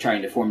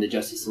trying to form the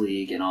Justice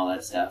League and all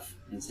that stuff,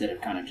 instead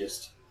of kind of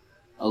just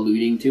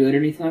alluding to it or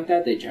anything like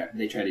that, they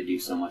try to do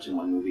so much in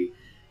one movie.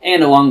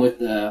 And along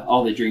with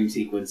all the dream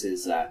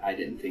sequences that I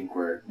didn't think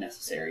were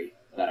necessary,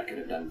 that I could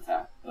have done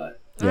without. But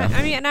yeah.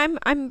 I mean, and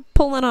I'm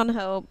pulling on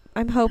hope.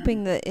 I'm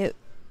hoping that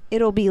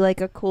it'll be like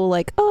a cool,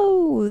 like,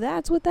 oh,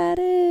 that's what that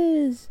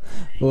is.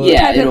 Well,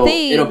 yeah, it'll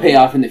pay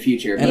off in the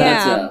future. But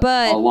that's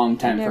a long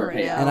time for a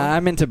payoff. And I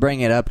meant to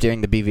bring it up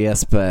during the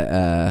BVS,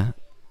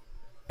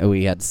 but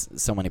we had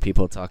so many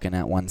people talking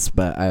at once.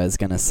 But I was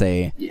gonna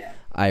say,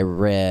 I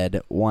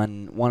read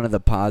one of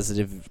the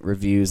positive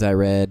reviews I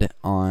read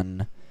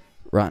on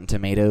Rotten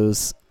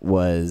Tomatoes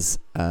was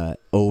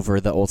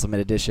over the Ultimate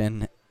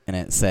Edition, and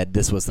it said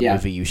this was the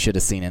movie you should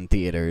have seen in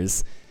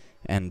theaters.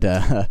 And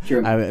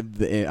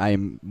I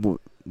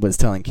was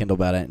telling Kindle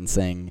about it and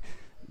saying,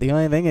 the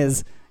only thing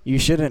is, you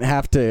shouldn't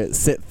have to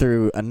sit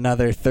through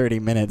another 30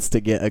 minutes to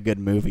get a good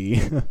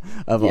movie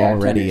of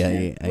already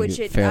a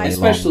fairly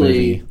long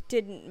movie.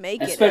 Didn't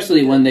make it.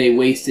 Especially when they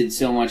wasted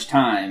so much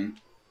time.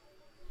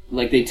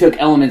 Like, they took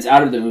elements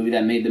out of the movie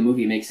that made the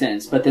movie make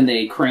sense, but then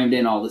they crammed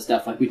in all the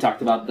stuff. Like, we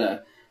talked about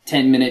the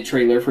 10-minute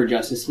trailer for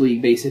Justice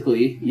League,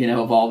 basically,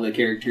 of all the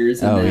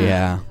characters.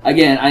 And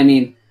again, I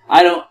mean,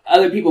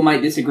 other people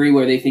might disagree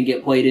where they think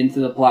it played into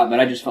the plot, but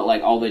I just felt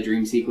like all the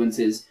dream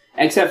sequences,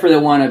 except for the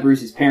one of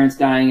Bruce's parents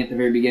dying at the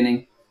very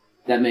beginning,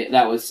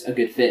 that was a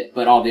good fit.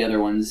 But all the other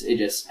ones, it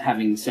just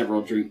having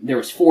several there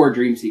was 4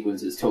 dream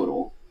sequences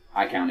total.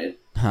 I counted,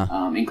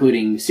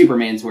 including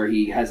Superman's where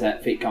he has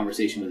that fake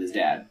conversation with his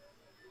dad,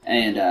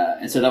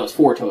 and so that was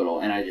 4 total.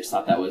 And I just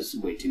thought that was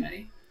way too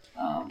many.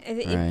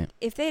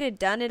 If they'd have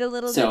done it a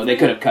little, so they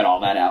could have cut all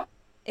that out.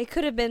 It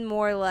could have been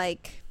more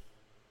like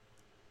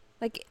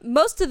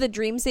most of the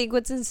dream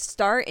sequences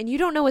start and you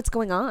don't know what's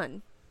going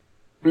on.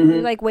 Mm-hmm.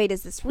 You're like, wait,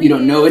 is this real? You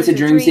don't know it's a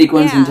dream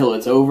sequence until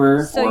it's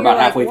over, or about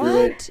halfway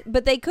through it.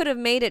 But they could have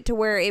made it to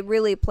where it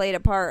really played a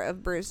part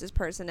of Bruce's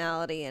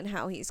personality and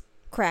how he's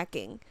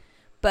cracking.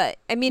 But,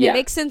 I mean, it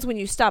makes sense when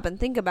you stop and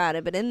think about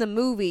it. But in the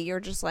movie, you're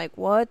just like,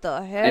 what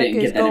the heck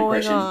is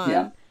going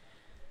on?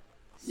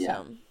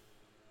 Yeah.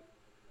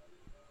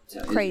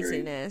 So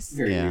craziness.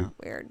 Very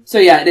weird. So,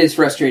 yeah, it is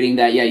frustrating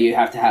that, you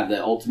have to have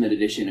the Ultimate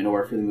Edition in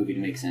order for the movie to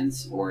make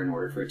sense or in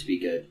order for it to be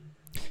good.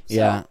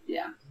 So,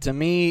 yeah. To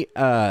me,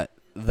 I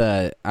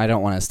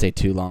don't want to stay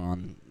too long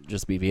on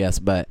just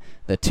BVS, but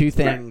the 2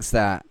 things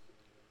that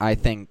I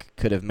think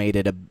could have made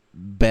it a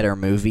better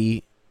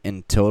movie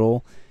in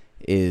total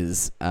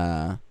is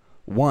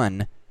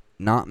 1,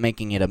 not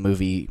making it a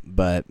movie,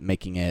 but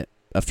making it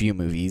a few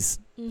movies,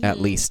 at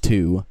least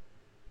 2,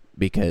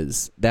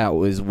 because that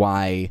was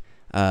why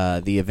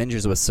the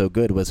Avengers was so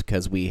good, was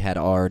because we had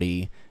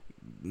already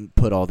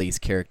put all these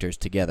characters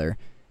together.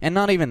 And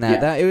not even that.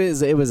 That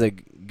it was a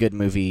good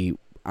movie,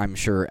 I'm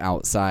sure,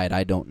 outside.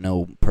 I don't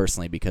know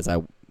personally because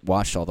I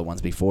watched all the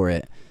ones before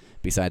it,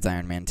 besides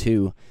Iron Man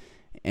 2.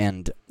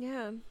 And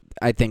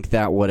I think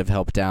that would have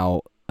helped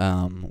out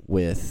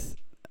with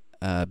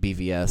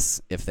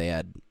BVS if they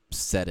had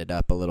set it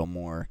up a little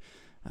more,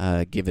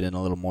 give it a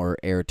little more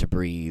air to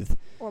breathe.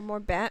 Or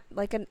more an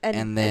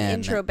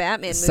intro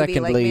Batman movie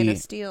like Man of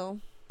Steel.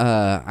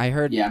 I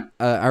heard,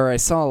 or I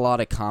saw a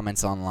lot of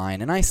comments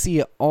online, and I see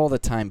it all the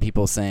time,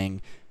 people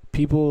saying,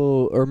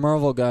 people or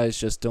Marvel guys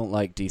just don't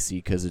like DC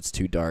because it's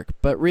too dark.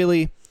 But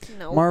really,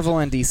 Marvel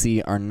and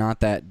DC are not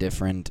that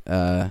different,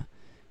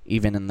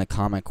 even in the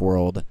comic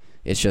world.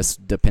 It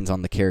just depends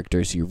on the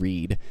characters you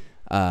read.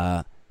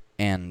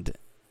 And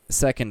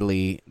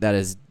secondly, that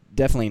is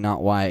definitely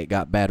not why it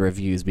got bad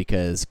reviews,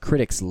 because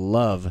critics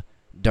love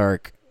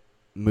dark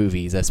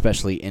movies,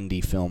 especially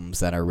indie films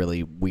that are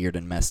really weird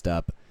and messed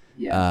up.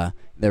 I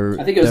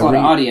think it was a lot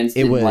of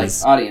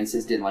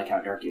audiences didn't like how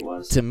dark it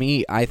was. To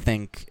me, I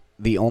think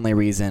the only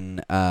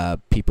reason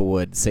people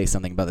would say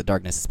something about the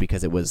darkness is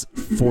because it was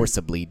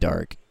forcibly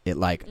dark. It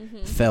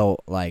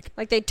felt like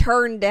they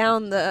turned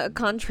down the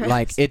contrast.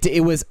 Like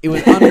it was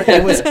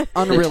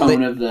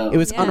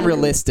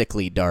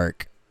unrealistically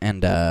dark,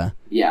 and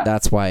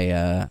that's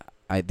why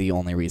the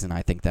only reason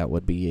I think that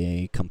would be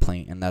a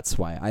complaint, and that's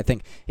why I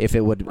think if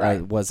it would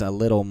was a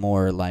little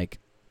more like,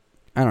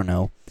 I don't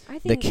know,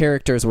 the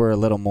characters were a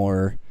little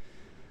more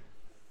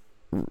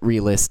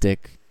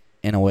realistic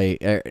in a way,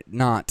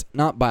 not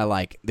by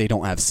like they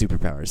don't have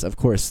superpowers. Of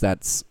course,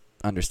 that's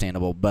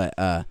understandable, but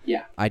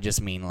I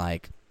just mean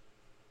like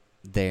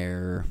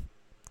their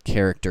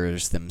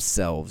characters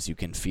themselves. You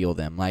can feel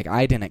them. Like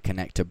I didn't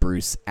connect to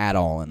Bruce at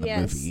all in the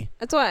movie.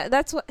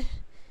 That's what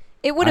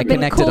it would have been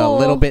cool. I connected a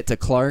little bit to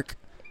Clark.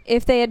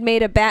 If they had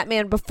made a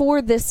Batman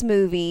before this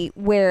movie,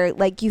 where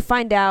like you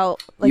find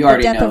out like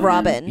the death of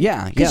Robin,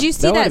 because you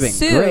see that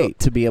suit, great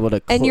to be able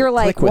to, and you're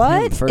like,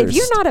 what? If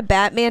you're not a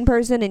Batman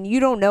person and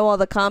you don't know all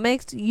the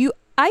comics,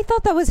 I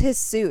thought that was his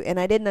suit, and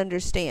I didn't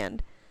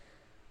understand.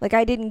 Like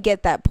I didn't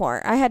get that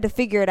part. I had to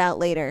figure it out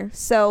later.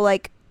 So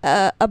like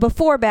a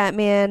before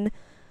Batman,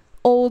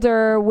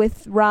 older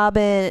with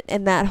Robin,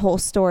 and that whole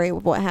story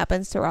of what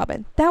happens to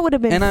Robin. That would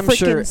have been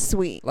freaking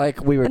sweet.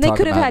 Like we were talking about, they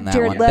could have had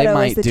Jared Leto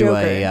as the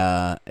Joker. They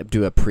might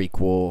do a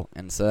prequel,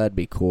 and so that'd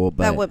be cool.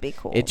 But that would be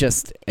cool. It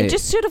just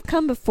should have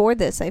come before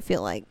this. I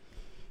feel like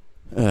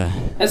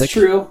that's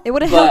true. It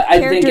would have helped I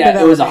think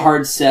it was a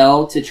hard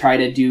sell to try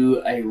to do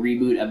a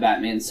reboot of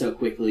Batman so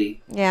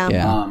quickly.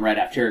 Right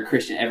after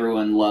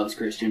everyone loves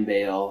Christian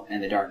Bale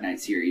and the Dark Knight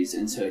series,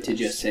 and so to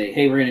just say,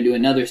 "Hey, we're going to do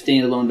another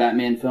standalone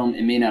Batman film,"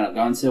 it may not have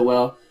gone so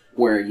well.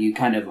 Where you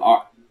kind of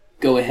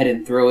go ahead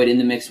and throw it in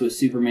the mix with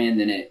Superman,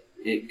 then it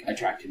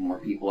attracted more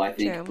people, I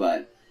think. True.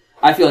 But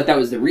I feel like that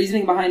was the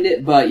reasoning behind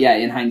it. But yeah,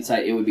 in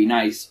hindsight, it would be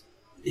nice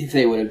if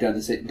they would have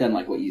done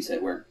like what you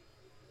said, where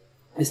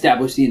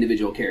establish the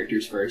individual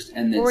characters first,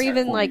 and then or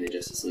even like the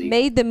Justice League.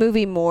 Made the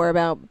movie more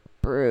about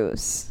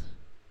Bruce.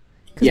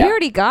 Because we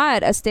already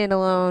got a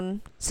standalone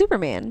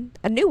Superman,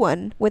 a new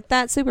one with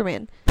that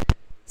Superman.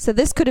 So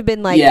this could have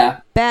been like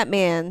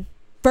Batman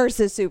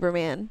versus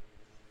Superman.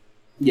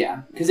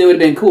 Yeah, because it would have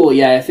been cool,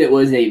 if it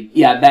was a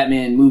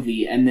Batman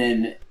movie, and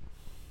then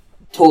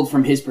told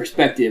from his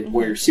perspective,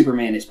 where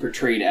Superman is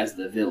portrayed as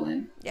the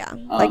villain. Yeah,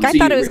 I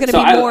thought it was going to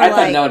be more. I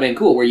thought that would have been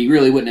cool, where you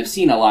really wouldn't have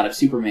seen a lot of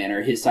Superman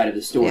or his side of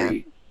the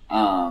story.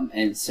 Yeah.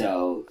 And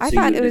so I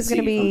thought it was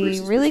going to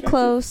be really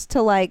close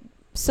to like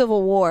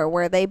Civil War,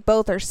 where they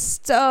both are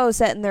so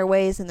set in their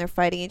ways and they're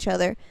fighting each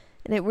other,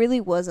 and it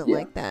really wasn't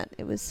like that.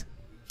 It was.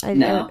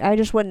 I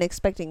just wasn't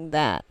expecting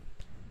that.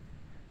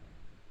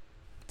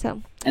 So.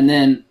 And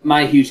then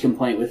my huge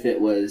complaint with it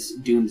was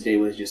Doomsday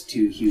was just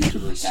too huge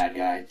of a bad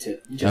guy to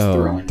just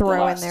throw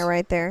in there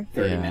right there.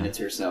 30 minutes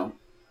or so.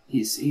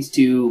 He's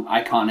too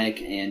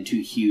iconic and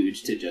too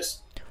huge to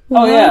just.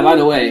 Oh yeah, by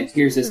the way,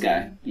 here's this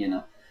guy. You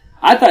know,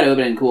 I thought it would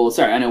have been cool.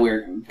 Sorry, I know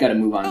we're got to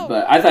move on,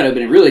 but I thought it would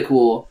have been really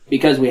cool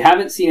because we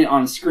haven't seen it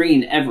on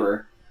screen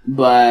ever.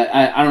 But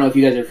I don't know if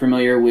you guys are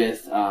familiar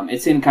with.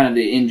 It's in kind of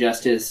the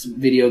Injustice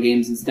video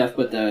games and stuff,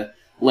 but the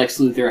Lex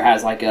Luthor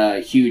has like a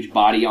huge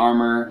body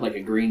armor, like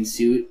a green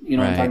suit. You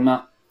know what I'm talking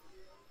about?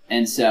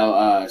 And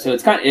so, so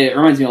it's it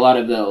reminds me a lot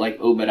of the like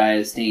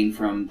Obadiah Stane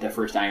from the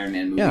first Iron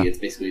Man movie. Yeah. It's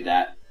basically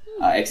that,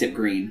 except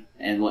green.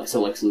 And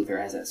so Lex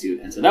Luthor has that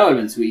suit, and so that would have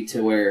been sweet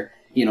to where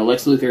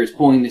Lex Luthor is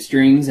pulling the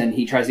strings and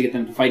he tries to get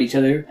them to fight each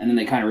other, and then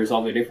they kind of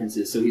resolve their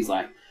differences. So he's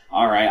like,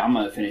 "All right, I'm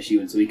gonna finish you,"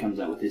 and so he comes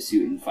out with his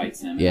suit and fights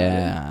them.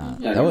 Yeah,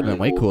 that would have been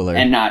way cooler,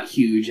 and not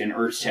huge and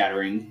earth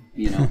shattering.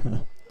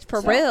 For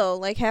real,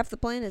 like half the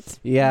planet's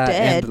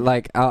dead. And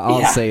like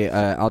I'll say,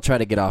 I'll try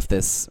to get off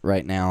this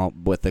right now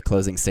with the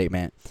closing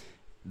statement.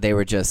 They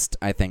were just,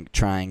 I think,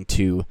 trying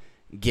to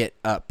get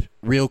up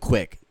real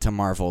quick to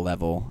Marvel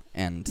level,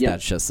 and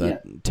that's just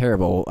a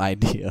terrible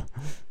idea.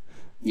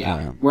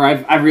 Yeah, where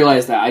I've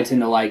realized that I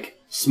tend to like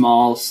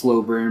small,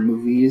 slow burn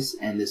movies,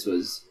 and this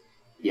was,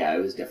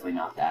 it was definitely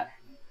not that,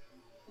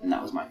 and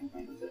that was my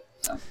complaint with it.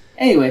 So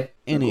anyway,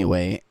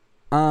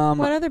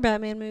 what other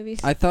Batman movies?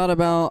 I thought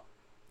about.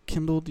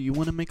 Kendall, do you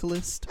want to make a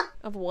list?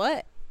 Of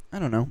what? I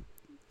don't know.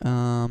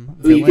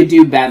 You could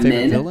do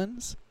Batman.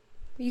 Villains?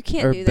 You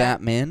can't do that. Or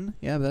Batman.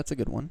 Yeah, that's a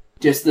good one.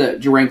 Just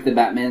rank the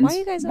Batmans. Why are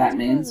you guys always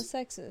doing the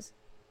sexes?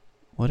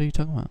 What are you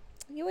talking about?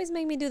 You always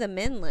make me do the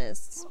men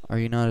lists. Are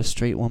you not a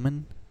straight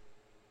woman?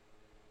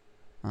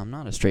 I'm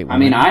not a straight woman. I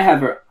mean, I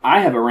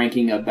have a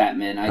ranking of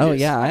Batman. I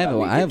have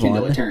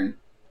one. A turn.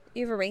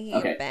 You have a ranking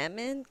of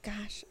Batman?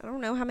 Gosh, I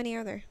don't know. How many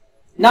are there?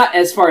 Not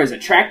as far as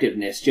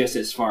attractiveness, just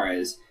as far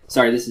as...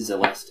 Sorry, this is a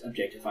list,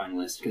 objectifying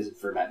list, because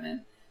for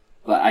Batman.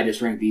 But I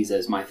just rank these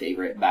as my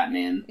favorite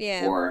Batman,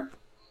 or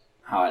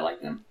how I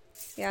like them.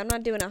 Yeah, I'm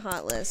not doing a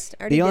hot list.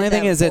 The only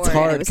thing is it's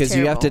hard, because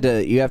you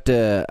have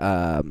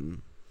to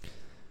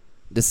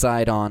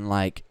decide on,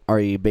 like,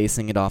 are you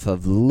basing it off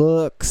of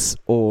looks,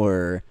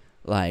 or,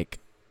 like,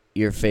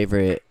 your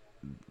favorite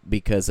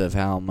because of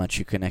how much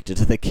you connected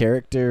to the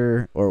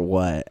character, or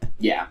what?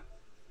 Yeah.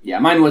 Yeah,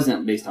 mine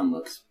wasn't based on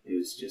looks. It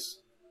was just...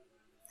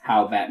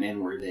 how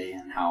Batman were they,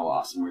 and how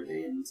awesome were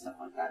they, and stuff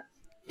like that.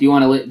 Do you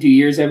want to do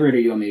yours, Everett, or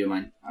do you want me to do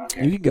mine? I don't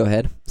care. You can go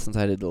ahead, since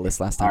I did the list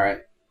last time. All right.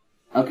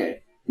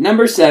 Okay.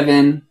 Number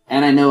 7,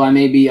 and I know I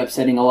may be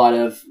upsetting a lot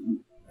of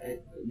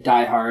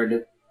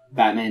diehard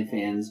Batman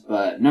fans,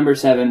 but number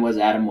 7 was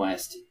Adam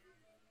West.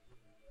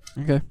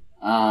 Okay.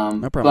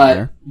 No problem but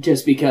there.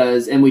 Just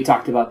because, and we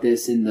talked about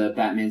this in the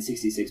Batman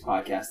 66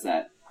 podcast,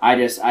 that I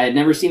had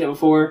never seen it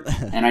before,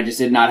 and I just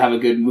did not have a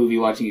good movie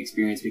watching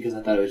experience because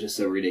I thought it was just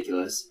so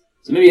ridiculous.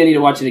 So maybe I need to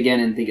watch it again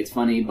and think it's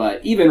funny,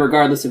 but even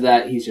regardless of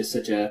that, he's just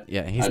such a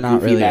he's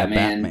not really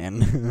Batman. a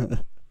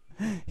Batman.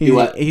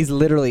 he's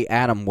literally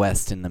Adam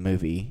West in the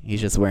movie.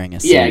 He's just wearing a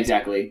suit. Yeah,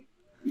 exactly.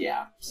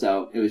 Yeah,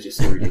 so it was just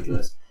so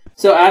ridiculous.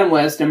 So Adam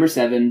West, number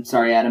 7.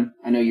 Sorry, Adam.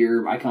 I know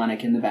you're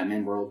iconic in the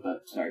Batman world,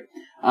 but sorry.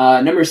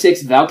 Number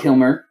 6, Val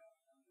Kilmer.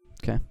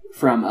 Okay.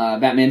 From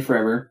Batman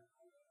Forever.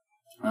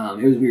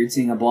 It was weird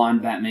seeing a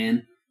blonde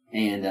Batman,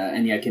 and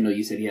Kendall,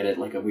 you said he had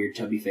a weird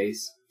chubby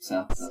face.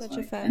 So that's such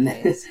funny. A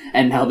fat face.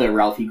 And now the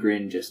Ralphie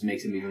grin just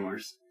makes him even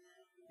worse.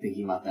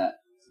 Thinking about that.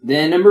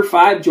 Then number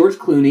 5, George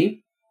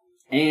Clooney.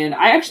 And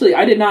I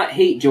did not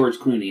hate George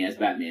Clooney as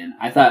Batman.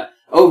 I thought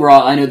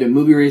overall, I know the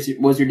movie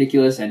was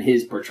ridiculous, and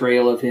his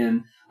portrayal of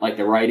him, like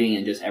the writing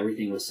and just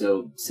everything, was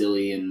so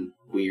silly and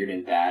weird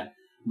and bad.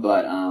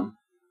 But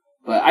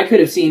I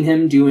could have seen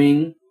him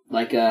doing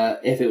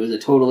if it was a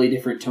totally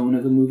different tone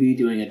of a movie,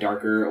 doing a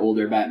darker,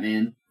 older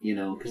Batman.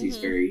 Because he's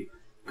very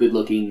good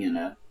looking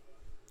and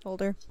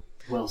older,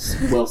 well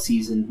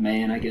seasoned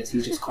man. I guess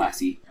he's just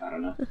classy. I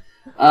don't know.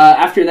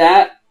 After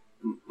that,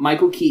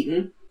 Michael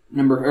Keaton.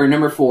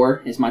 Number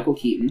 4 is Michael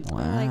Keaton. Wow.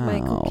 I like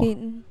Michael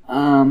Keaton.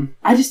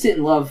 I just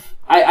didn't love.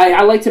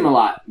 I liked him a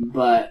lot,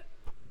 but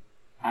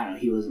I don't know.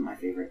 He wasn't my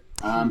favorite.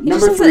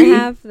 Number 3,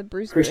 have the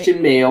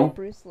Christian Bale.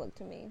 Bruce look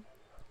to me.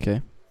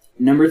 Okay.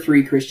 Number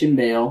 3, Christian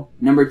Bale.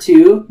 Number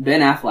 2,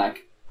 Ben Affleck.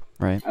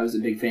 Right. I was a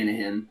big fan of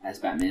him as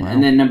Batman. Wow.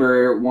 And then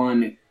number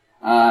 1,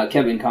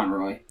 Kevin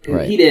Conroy.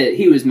 Right.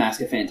 He was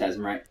Mask of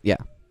Phantasm, right? Yeah.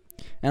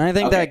 And I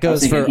think that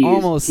goes for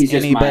almost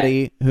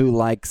anybody who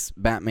likes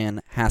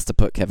Batman has to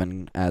put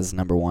Kevin as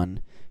number 1.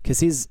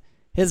 Because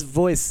his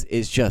voice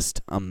is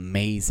just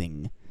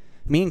amazing.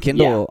 Me and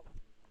Kendall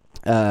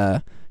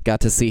got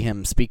to see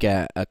him speak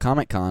at a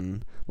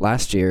Comic-Con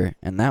last year,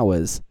 and that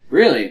was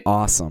really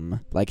awesome.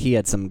 Like, he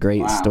had some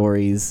great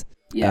stories.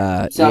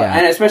 Yeah.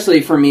 And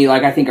especially for me,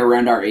 I think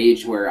around our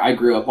age where I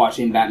grew up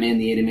watching Batman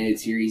the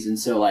Animated Series, and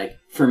so,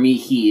 for me,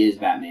 he is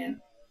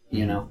Batman.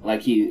 You know,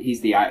 like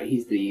he's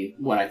the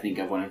what I think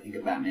of when I think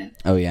of Batman.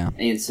 Oh yeah.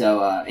 And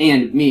so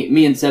and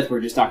me and Seth were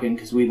just talking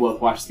because we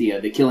both watched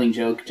the Killing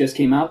Joke just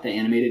came out, the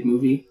animated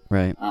movie,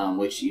 Right.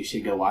 Which you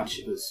should go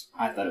watch.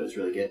 I thought it was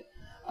really good.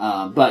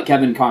 But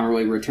Kevin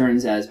Conroy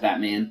returns as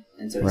Batman,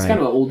 and so he's kind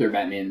of an older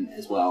Batman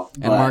as well.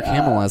 And Mark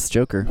Hamill as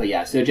Joker. But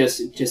yeah, so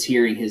just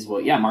hearing his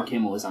voice, yeah, Mark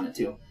Hamill was on it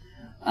too.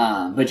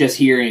 But just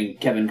hearing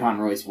Kevin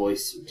Conroy's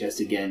voice just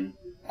again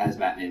as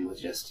Batman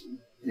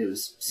it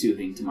was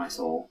soothing to my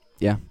soul.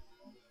 Yeah.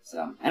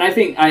 So, and I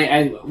think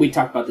we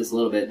talked about this a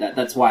little bit.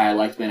 That's why I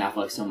liked Ben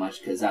Affleck so much,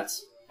 because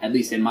that's, at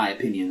least in my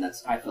opinion,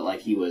 I felt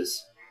like he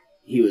was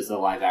the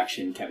live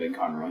action Kevin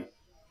Conroy.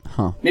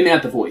 Huh. Maybe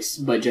not the voice,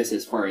 but just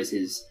as far as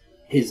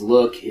his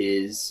look,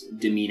 his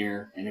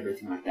demeanor, and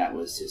everything like that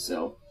was just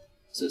so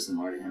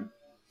similar to him.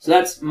 So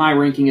that's my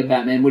ranking of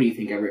Batman. What do you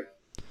think, Everett?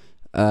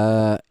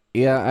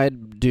 Yeah,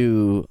 I'd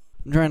do.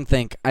 I'm trying to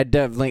think. I'd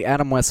definitely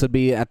Adam West would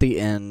be at the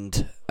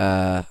end.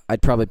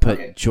 I'd probably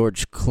put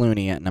George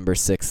Clooney at number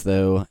 6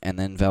 though, and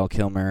then Val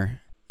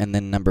Kilmer, and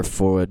then number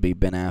 4 would be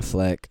Ben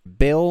Affleck.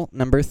 Bale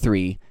number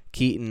 3,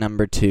 Keaton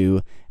number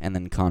 2, and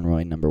then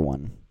Conroy number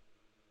 1.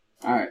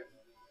 All right,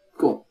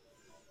 cool.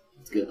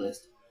 That's a good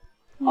list.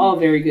 All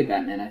very good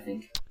Batman, I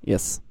think.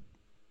 Yes.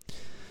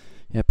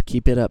 Yep.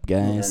 Keep it up,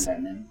 Well guys. done,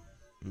 Batman.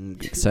 I'm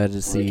excited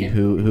to see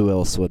who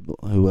else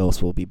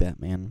will be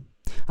Batman.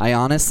 I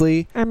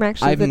honestly, I'm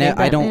actually the new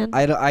Batman.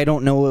 I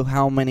don't know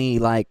how many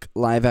like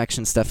live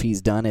action stuff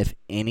he's done, if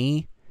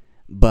any,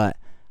 but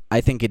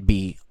I think it'd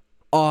be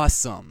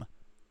awesome,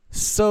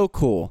 so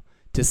cool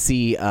to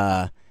see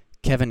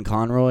Kevin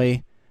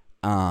Conroy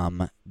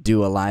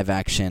do a live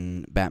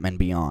action Batman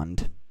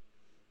Beyond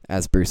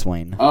as Bruce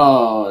Wayne.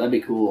 Oh, that'd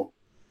be cool.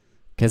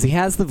 Because he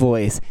has the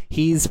voice.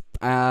 He's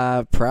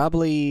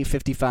probably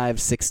 55,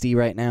 60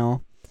 right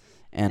now,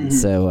 and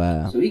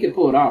so he could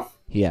pull it off.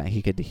 Yeah,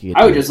 he could.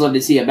 I would just love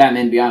to see a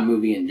Batman Beyond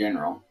movie in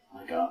general,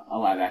 like a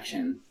live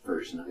action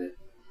version of it.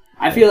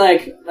 I feel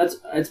like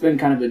it's been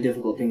kind of a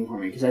difficult thing for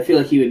me because I feel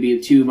like he would be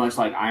too much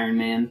like Iron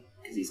Man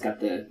because he's got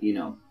the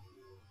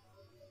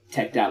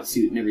teched out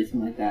suit and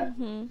everything like that.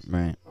 Mm-hmm.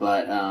 Right.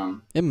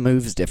 But it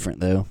moves different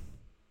though.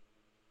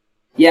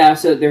 Yeah,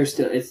 so there's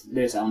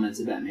elements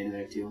of Batman in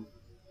there too.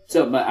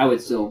 So, but I would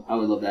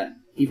love that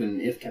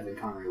even if Kevin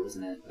Conroy was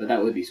in it. But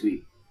that would be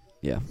sweet.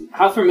 Yeah.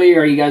 How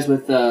familiar are you guys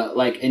with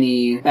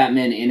any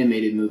Batman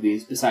animated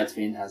movies besides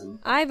Phantasm?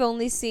 I've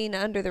only seen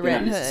Under the They're Red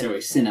not Hood.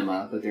 necessarily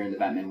cinema, but they're in the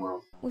Batman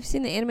world. We've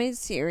seen the animated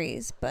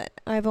series, but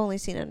I've only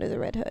seen Under the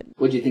Red Hood.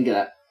 What'd you think of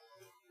that?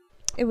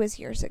 It was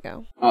years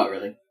ago. Oh,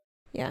 really?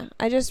 Yeah,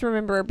 I just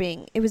remember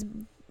it was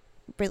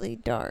really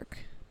dark.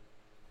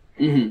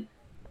 Mm-hmm.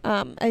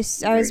 I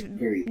was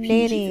very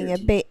nannying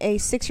PG-13. a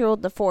 6-year-old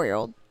and a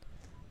 4-year-old,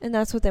 and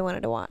that's what they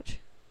wanted to watch.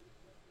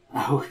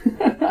 Oh.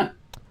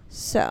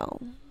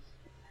 So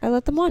I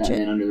let them watch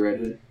Batman it. Under the Red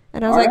Hood.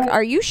 And I was All like, right.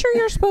 "Are you sure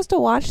you're supposed to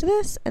watch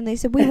this?" And they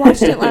said, "We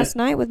watched it last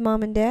night with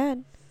Mom and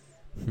Dad."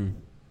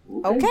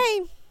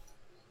 Okay.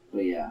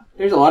 But yeah,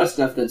 there's a lot of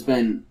stuff that's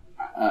been.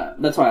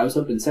 That's why I was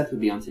hoping Seth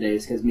would be on today,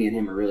 is because me and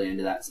him are really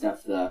into that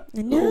stuff. The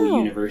whole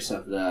universe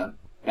of the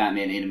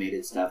Batman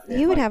animated stuff.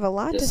 You would have a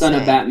lot to say. The Son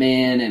of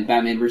Batman and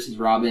Batman vs.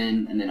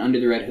 Robin, and then Under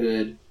the Red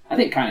Hood. I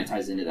think kind of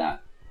ties into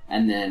that.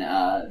 And then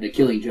The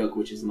Killing Joke,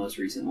 which is the most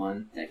recent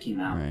one that came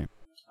out. Right.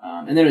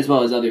 And then as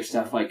well as other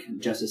stuff like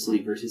Justice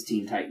League versus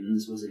Teen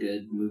Titans was a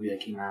good movie that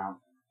came out.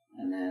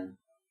 And then,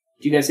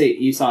 did you guys say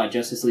you saw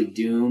Justice League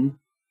Doom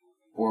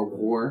or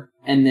War?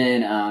 And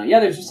then,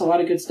 there's just a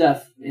lot of good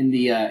stuff in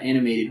the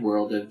animated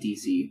world of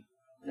DC.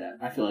 That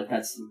I feel like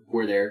that's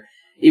where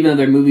even though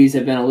their movies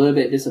have been a little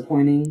bit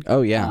disappointing.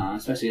 Oh yeah.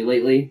 Especially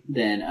lately,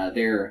 then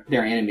their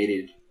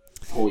animated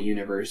whole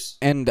universe.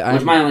 And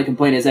my only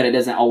complaint is that it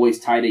doesn't always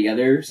tie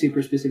together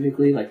super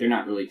specifically. Like they're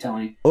not really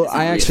telling. Well,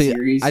 a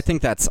series. I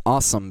think that's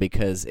awesome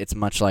because it's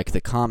much like the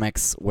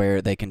comics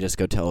where they can just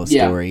go tell a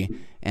story.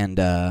 And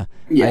I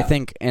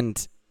think,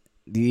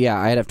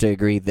 I'd have to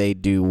agree they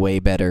do way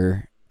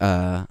better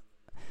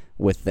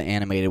with the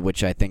animated,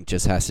 which I think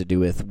just has to do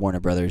with Warner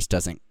Brothers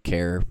doesn't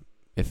care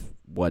if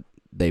what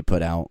they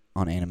put out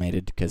on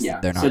animated because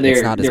they're not.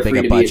 It's not as big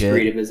a budget. They're free to be as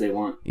creative as they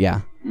want.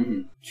 Yeah.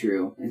 Mm-hmm.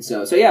 True. And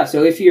so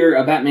if you're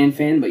a Batman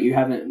fan but you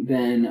haven't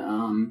been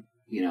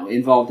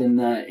involved in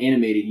the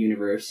animated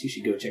universe, you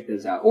should go check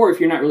those out. Or if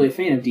you're not really a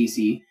fan of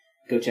DC,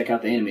 go check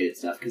out the animated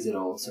stuff because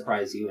it'll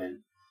surprise you and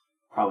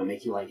probably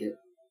make you like it.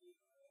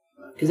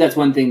 Because that's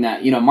one thing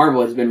that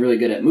Marvel has been really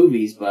good at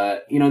movies,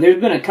 but there's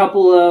been a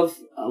couple of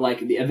like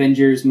the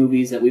Avengers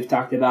movies that we've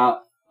talked about.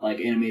 Like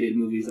animated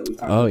movies that we've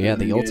talked about. Oh yeah,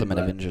 the Ultimate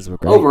Avengers were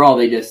great. Overall,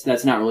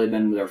 that's not really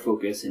been their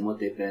focus and what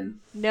they've been.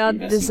 No,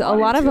 a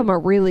lot of them are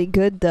really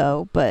good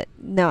though, but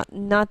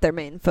not their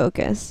main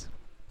focus.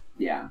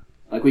 Yeah,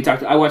 like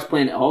I watched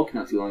Planet Hulk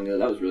not too long ago.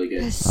 That was really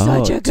good. It's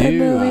such a good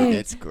movie.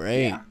 It's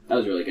great. Yeah, that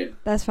was really good.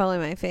 That's probably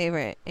my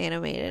favorite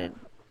animated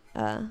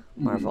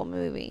Marvel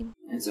movie.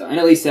 And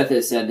at least Seth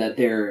has said that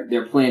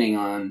they're planning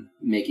on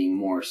making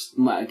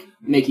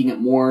it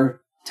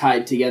more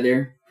tied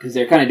together. Because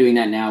they're kind of doing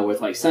that now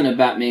with like Son of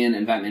Batman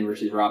and Batman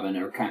vs. Robin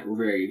are kind of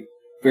very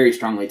very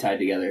strongly tied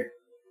together.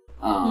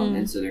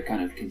 And so they're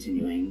kind of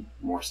continuing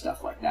more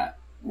stuff like that,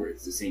 where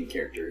it's the same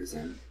characters.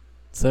 And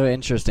So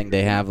interesting.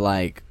 They have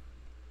like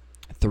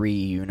 3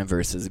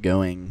 universes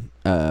going,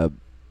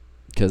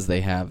 because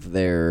they have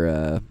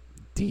their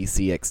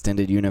DC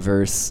extended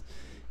universe,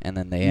 and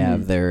then they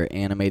have their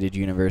animated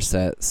universe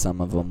that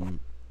some of them,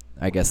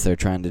 I guess, they're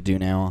trying to do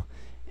now,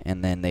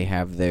 and then they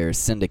have their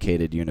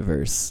syndicated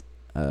universe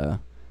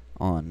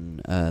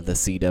on the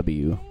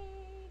CW.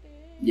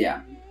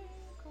 yeah.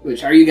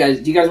 Which do you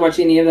guys watch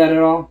any of that at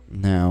all?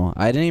 No,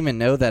 I didn't even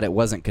know that it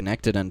wasn't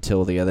connected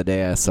until the other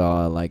day. I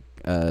saw like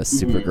a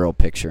Supergirl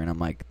picture, and I'm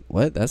like,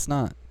 what? That's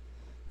not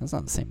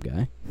the same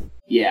guy.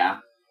 Yeah.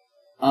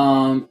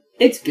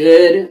 It's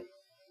good,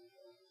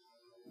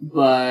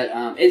 but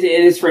it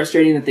is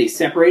frustrating that they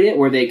separate it,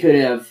 where they could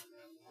have.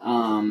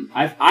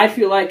 I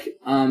feel like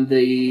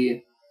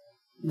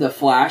the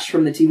Flash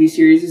from the TV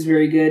series is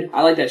very good.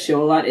 I like that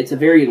show a lot. It's a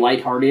very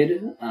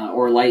lighthearted,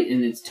 or light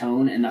in its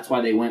tone, and that's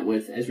why they went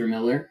with Ezra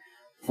Miller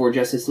for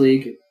Justice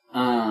League,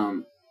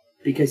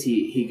 because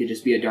he could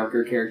just be a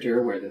darker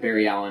character, where the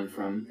Barry Allen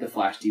from the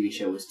Flash TV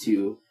show was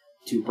too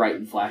bright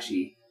and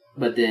flashy.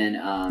 But then the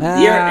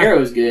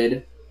Arrow's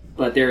good,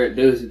 but they're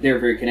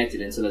very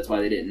connected, and so that's why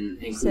they didn't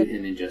include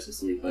him in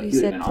Justice League. But he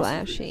would have been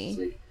awesome for Justice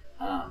League.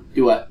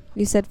 Do what?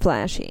 You said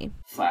flashy.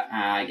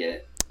 I get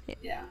it.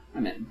 Yeah, I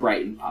meant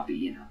bright and poppy,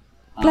 you know.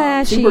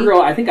 Flashy.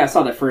 Supergirl, I think I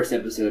saw the first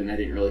episode and I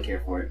didn't really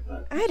care for it.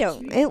 But I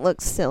don't. It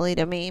looks silly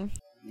to me.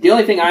 The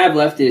only thing I have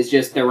left is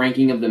just the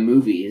ranking of the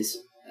movies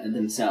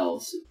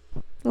themselves.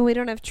 Well, we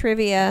don't have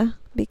trivia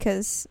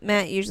because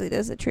Matt usually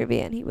does the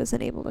trivia and he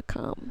wasn't able to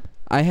come.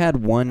 I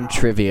had one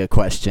trivia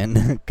question,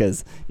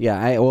 because,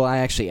 I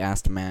actually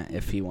asked Matt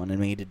if he wanted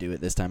me to do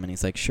it this time, and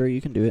he's like, sure,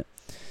 you can do it.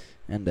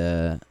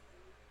 And,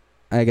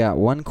 I got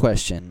one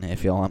question,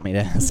 if y'all want me to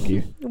ask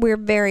you. We're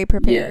very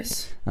prepared.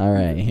 Yes. All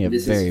right. Yeah,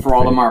 This very is for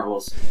all the prepared.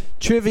 Marvels.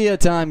 Trivia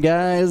time,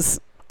 guys.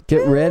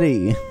 Get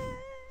ready.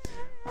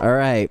 All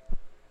right.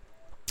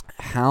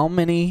 How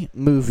many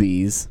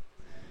movies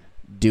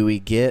do we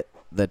get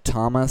the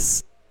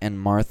Thomas and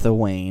Martha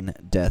Wayne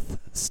death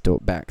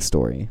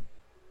backstory?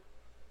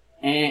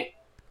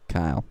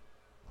 Kyle.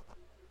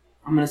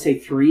 I'm going to say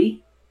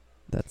 3.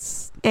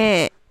 That's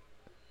Eh.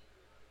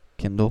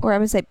 Kindle. Or I'm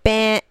going to say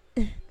bat.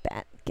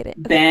 Bat. Get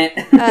it?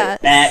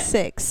 Bat.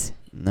 6.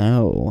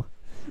 No.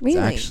 Really?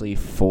 It's actually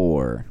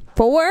 4.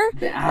 4?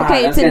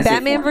 Okay, it's in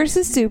Batman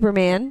vs.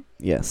 Superman.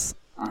 Yes.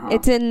 Uh-huh.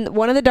 It's in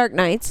one of the Dark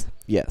Knights.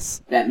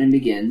 Yes. Batman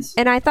Begins.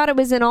 And I thought it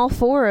was in all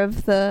 4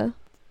 of the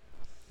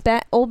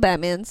old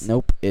Batmans.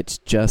 Nope. It's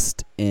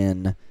just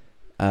in,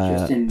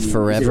 Is it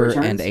Forever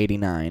Returns? and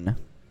 89.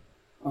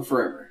 Oh,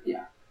 Forever,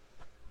 yeah.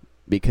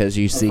 Because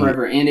you see...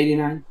 Forever and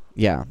 89?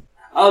 Yeah.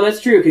 Oh,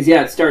 that's true, because,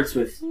 it starts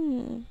with...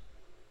 Hmm.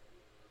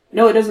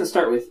 No, it doesn't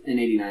start with in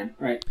 89,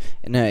 right?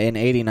 No, in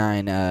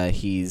 89,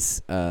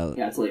 he's... Yeah,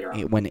 it's later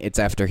on. when it's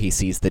after he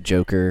sees the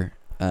Joker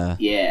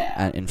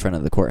Yeah. in front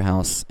of the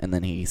courthouse, and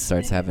then he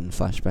starts having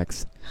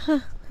flashbacks.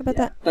 How about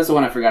that? That's the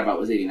one I forgot about,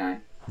 was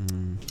 89.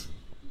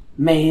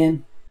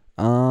 Man.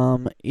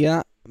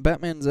 Yeah,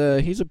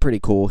 Batman's he's a pretty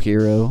cool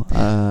hero.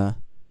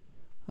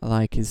 I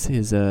like his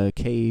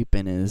cape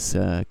and his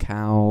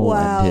cowl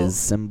Wow. and his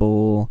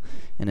symbol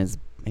and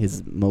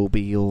his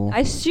mobile.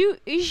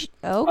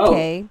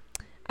 Okay.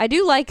 I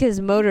do like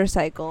his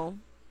motorcycle.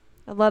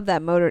 I love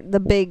that the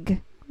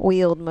big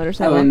wheeled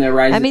motorcycle. Oh, in the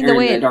Rise, I mean, the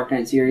way the it- Dark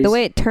Knight series? The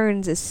way it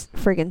turns is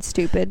friggin'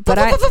 stupid. But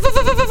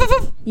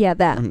yeah,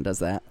 that. Does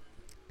that?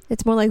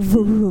 It's more like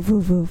voo, voo,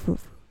 voo, voo, voo.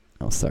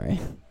 Oh, sorry.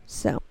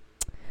 So,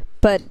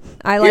 but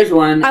I like Here's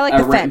one, I like a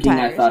the fat ranking I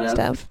tires thought and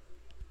of. stuff.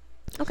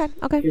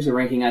 Okay. Here's a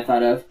ranking I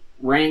thought of.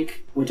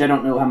 Rank, which I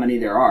don't know how many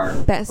there are,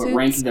 Bat but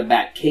rank suits? the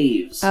Bat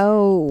Caves.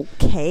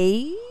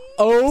 Okay.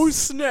 Oh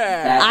snap!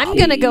 Bat I'm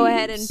gonna go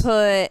ahead and Caves.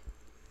 put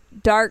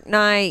Dark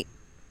Knight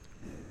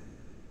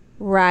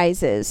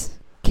Rises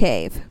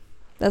Cave.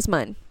 That's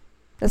mine.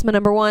 That's my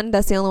number 1.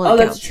 That's the only one Oh,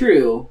 that that's counts.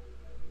 true.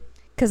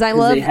 Because I 'Cause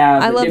love they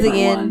have a the different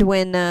end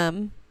one.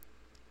 when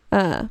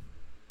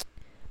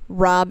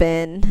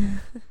Robin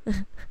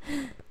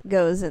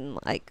goes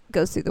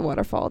through the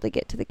waterfall to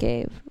get to the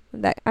cave.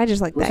 I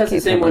just like Well, that that's the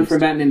cave. same the one most. from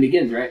Batman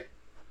Begins, right?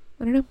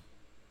 I don't know.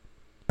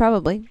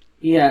 Probably.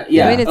 Yeah.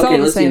 I mean, it's all okay,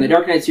 the let's see. In same. the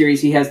Dark Knight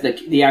series, he has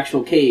the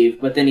actual cave,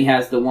 but then he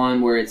has the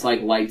one where it's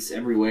like lights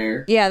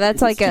everywhere. Yeah, that's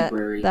It's like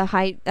temporary. the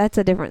height. That's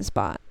a different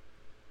spot.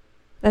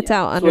 That's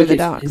Yeah. out So under we the could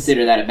docks.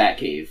 Consider that a Bat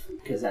Cave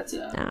because that's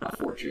a Ah.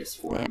 fortress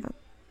for Yeah. him.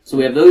 So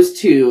we have those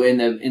 2 in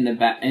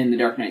the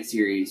Dark Knight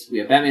series. We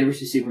have Batman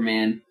vs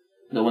Superman,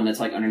 the one that's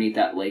like underneath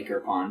that lake or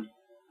pond.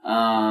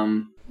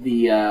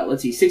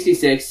 Let's see,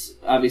 66,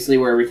 obviously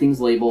where everything's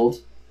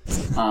labeled.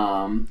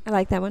 I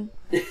like that one.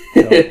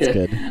 That's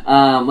good.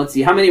 Let's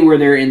see, how many were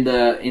there in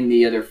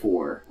the other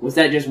 4? Was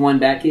that just one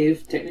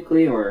Batcave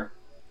technically, or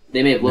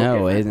they may have looked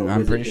No, different, or I'm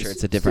was pretty it sure just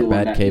it's a different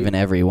still one Batcave in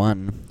every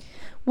one.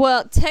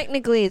 Well,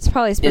 technically, it's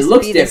probably supposed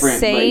looks to be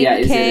different, the but same yeah,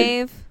 is it-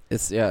 cave.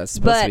 It's supposed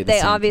to be But the they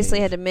same obviously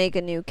cave. had to make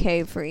a new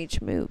cave for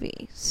each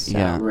movie. So.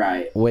 Yeah.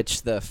 Right.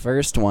 Which the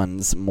first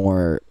one's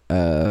more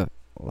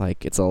like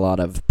it's a lot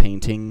of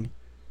painting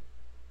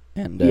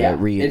and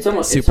it's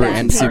almost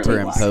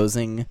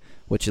superimposing,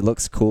 which it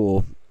looks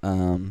cool.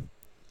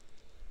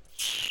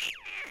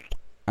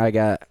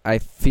 I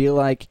feel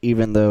like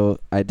even though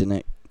I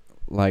didn't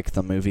like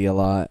the movie a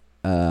lot,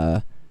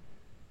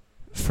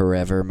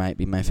 Forever might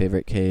be my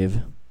favorite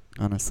cave,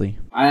 honestly.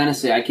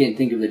 I can't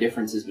think of the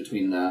differences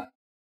between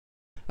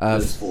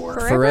those four.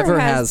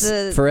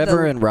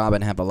 Forever and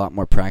Robin have a lot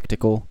more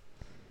practical.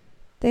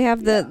 They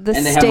have the and they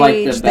stage have,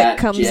 like, the that bat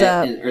comes jet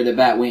up. or the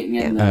bat wing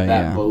and the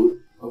bat boat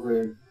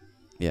over.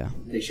 Yeah.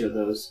 They showed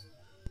those.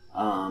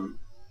 But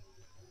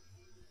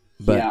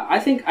yeah, I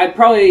think I don't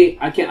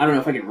know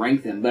if I can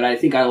rank them, but I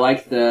think I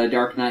liked the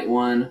Dark Knight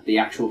one, the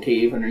actual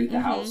cave underneath the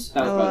house.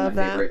 That was probably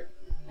my favorite.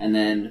 And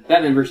then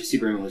Batman vs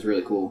Superman was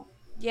really cool.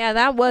 Yeah,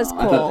 that was cool.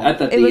 I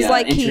thought it the was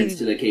like entrance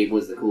to the cave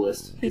was the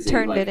coolest. He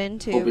turned it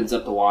into opens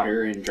up the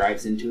water and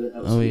drives into it.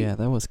 That was yeah,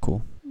 that was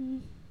cool.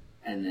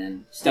 And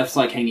then stuff's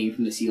like hanging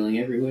from the ceiling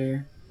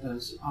everywhere. That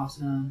was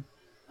awesome.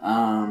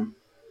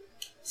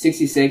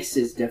 66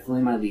 is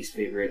definitely my least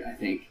favorite, I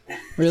think.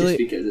 Really? Just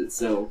because it's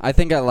so... I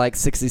think I like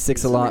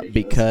 66 a lot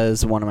ridiculous.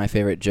 because one of my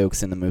favorite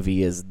jokes in the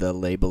movie is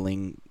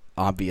the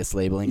obvious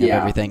labeling of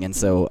everything, and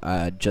so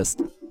I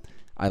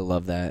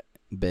love that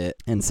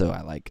bit, and so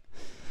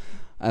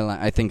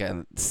I think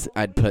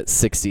I'd put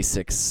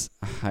 66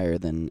 higher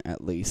than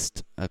at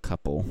least a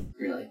couple.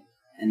 Really?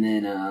 And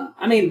then,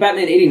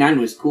 Batman 89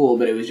 was cool,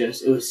 but it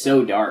was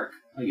so dark.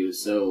 Like, it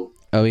was so...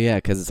 Oh, yeah,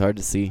 because it's hard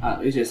to see.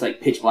 It was just,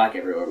 like, pitch black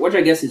everywhere, which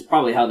I guess is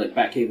probably how the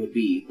Batcave would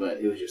be, but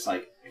it was just,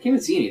 like, I can't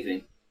even see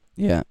anything.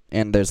 Yeah,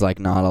 and there's, like,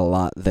 not a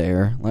lot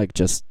there, like,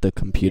 just the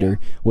computer,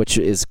 which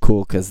is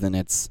cool, because then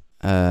it's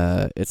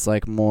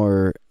like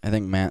more, I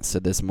think Matt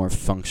said this, more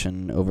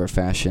function over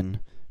fashion,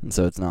 and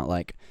so it's not,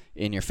 like,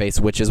 in your face,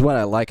 which is what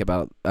I like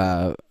about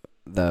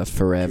the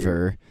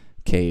Forever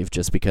cave,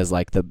 just because,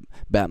 like, the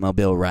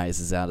Batmobile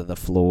rises out of the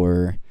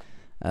floor,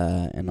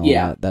 and all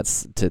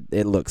that.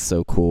 It looks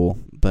so cool,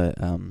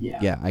 but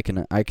I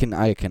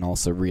can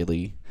also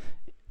really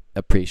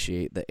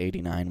appreciate the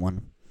 89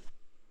 one.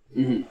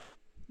 Mm-hmm.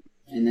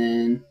 And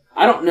then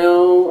I don't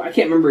know, I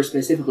can't remember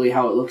specifically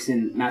how it looks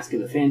in Mask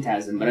of the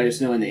Phantasm, but I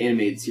just know in the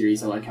animated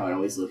series I like how it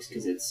always looks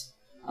because it's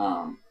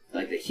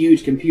like the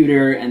huge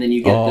computer, and then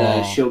you get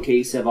the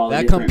showcase of all the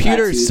different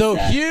computer's so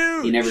that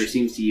huge. he never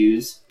seems to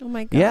use. Oh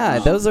my god! Yeah,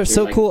 those are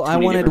so like cool. I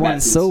wanted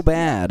one so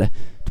bad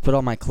to put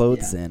all my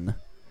clothes in.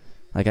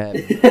 Like I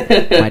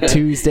had my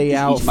Tuesday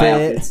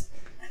outfit.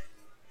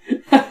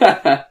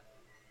 Wow.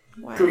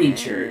 Green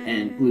shirt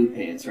and blue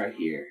pants right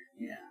here.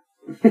 Yeah.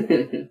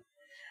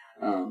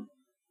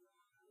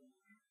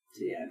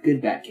 So yeah,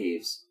 good Bat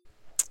Caves.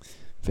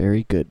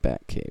 Very good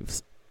Bat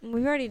Caves.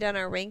 We've already done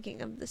our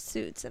ranking of the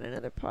suits in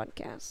another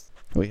podcast.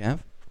 We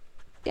have?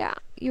 Yeah,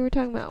 you were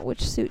talking about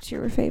which suits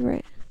your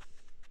favorite.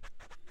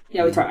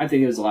 Yeah, I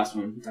think it was the last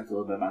one. We talked a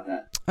little bit about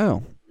that.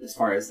 Oh. As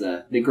far as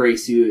the gray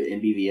suit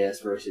in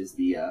BVS versus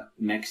the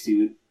mech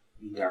suit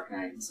in Dark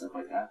Knight and stuff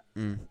like that.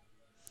 Mm.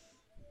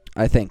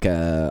 I think,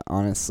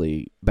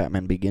 honestly,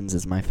 Batman Begins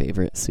is my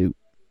favorite suit.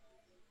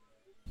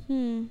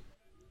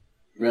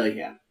 Really,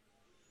 yeah.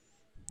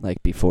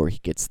 Like, before he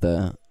gets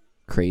the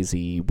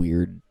crazy,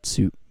 weird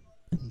suit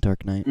in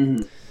Dark Knight.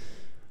 Mm-hmm.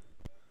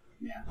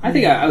 Yeah, I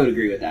think I would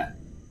agree with that.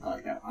 I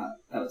like that one.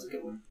 That was a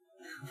good one.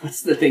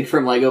 What's the thing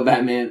from Lego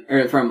Batman,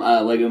 or from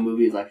Lego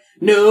movies, like,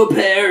 no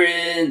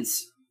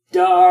parents,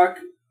 dark,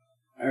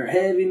 or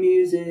heavy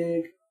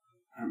music.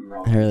 I don't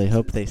remember. I really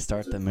hope they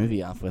start the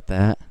movie off with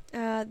that.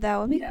 That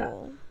would be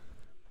cool.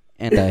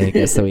 And I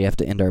guess that we have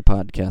to end our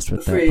podcast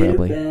with that,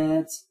 probably.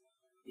 Bats.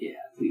 Yeah,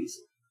 please.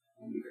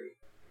 That'd be great.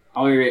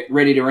 Are we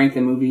ready to rank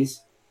the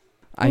movies?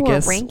 I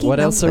guess.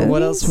 What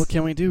else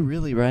can we do,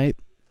 really, right?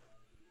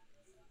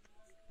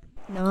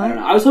 No. I don't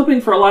know. I was hoping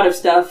for a lot of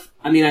stuff.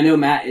 I mean, I know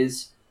Matt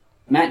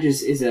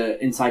just is an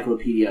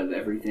encyclopedia of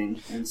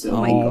everything, and so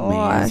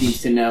gosh. he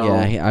seems to know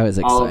I was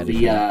excited all of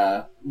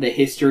the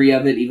history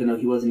of it, even though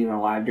he wasn't even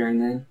alive during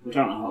then, which I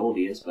don't know how old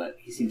he is, but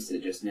he seems to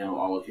just know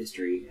all of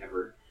history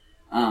ever,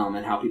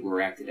 and how people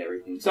reacted to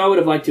everything. So I would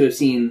have liked to have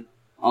seen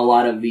a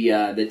lot of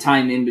the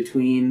time in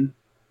between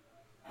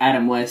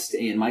Adam West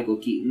and Michael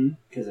Keaton,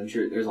 because I'm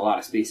sure there's a lot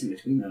of space in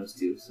between those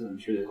two, so I'm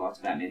sure there's lots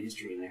of Batman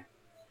history in there.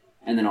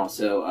 And then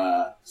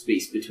also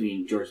space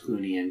between George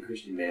Clooney and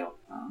Christian Bale.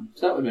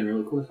 So that would have been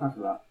really cool to talk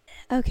about.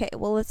 Okay,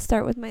 well, let's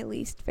start with my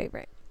least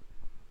favorite.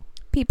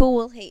 People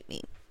will hate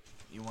me.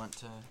 You want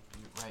to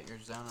write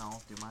yours down and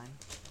I'll do mine?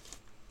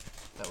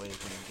 That way you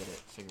can get it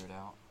figured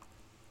out.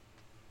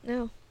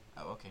 No.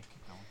 Oh, okay,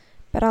 keep going.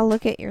 But I'll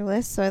look at your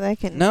list so that I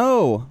can...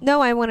 No!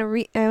 No, I want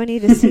to I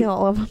need to see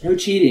all of them. No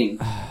cheating.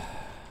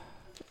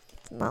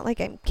 It's not like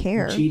I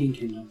care. No cheating,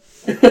 Kendall.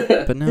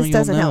 But now This you'll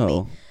doesn't know.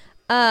 help me.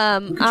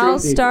 I'll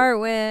start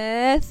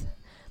with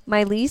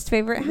my least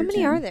favorite. How many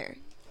 10. are there?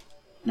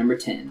 Number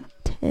 10.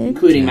 10?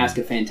 Including Mask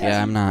of Phantasm.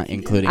 Yeah, I'm not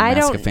including I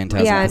Mask don't- of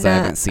Phantasm yeah, because I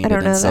haven't seen it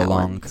in so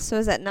long. One. So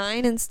is that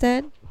 9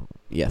 instead?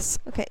 Yes.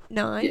 Okay,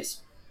 9.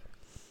 Yes.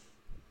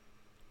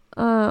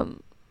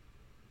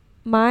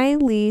 My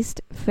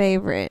least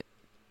favorite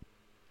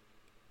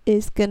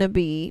is gonna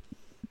be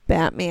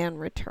Batman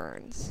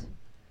Returns.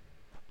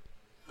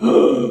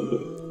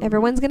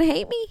 Everyone's gonna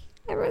hate me.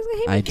 Everyone's gonna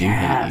hate me. I do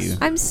hate you.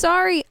 I'm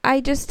sorry.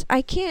 I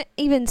can't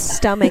even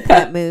stomach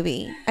that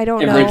movie. I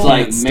don't know. It's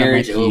like Stomach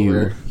marriage you.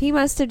 over. He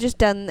must have just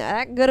done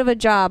that good of a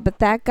job, but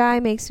that guy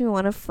makes me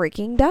want to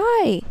freaking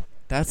die.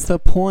 That's the Who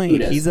point.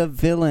 does? He's a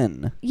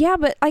villain. Yeah,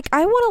 but like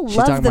I want to She's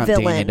love talking the about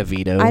villain. Danny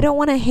DeVito. I don't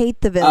want to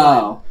hate the villain.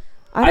 Oh,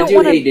 I don't do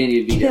wanna hate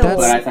Danny DeVito, kill-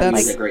 but I thought he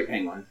was That's- a great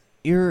penguin.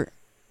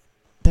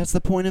 That's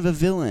the point of a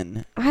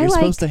villain. I You're like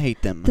supposed to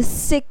hate them. the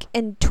sick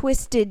and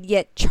twisted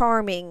yet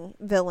charming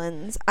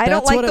villains. I That's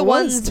don't like what the it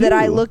was, ones that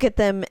I too. look at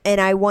them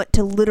and I want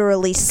to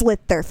literally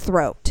slit their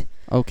throat.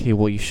 Okay,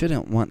 well, you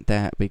shouldn't want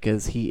that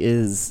because he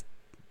is...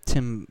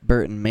 Tim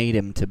Burton made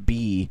him to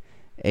be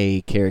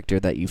a character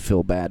that you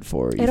feel bad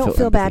for. I don't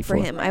feel bad for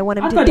him. I want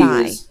him I to thought die.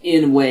 he was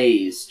in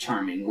ways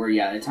charming. Where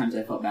at times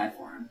I felt bad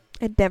for him.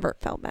 I never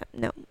felt bad.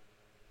 No. I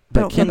But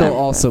don't feel Kendall bad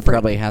also for him.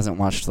 probably hasn't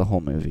watched the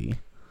whole movie.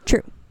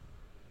 True.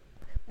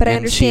 But I And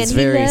understand she's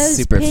very he loves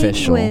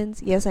superficial.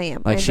 penguins. Yes, I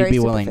am. Like, I'm she'd very be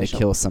willing to superficial.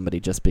 kill somebody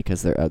just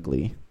because they're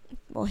ugly.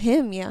 Well,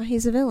 him, yeah.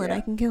 He's a villain. Yeah.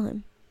 I can kill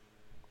him.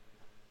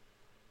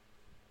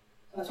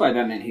 That's why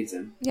Batman hates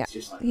him. Yeah. It's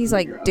just like, He's "You're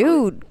like, ugly."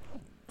 dude,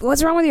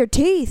 what's wrong with your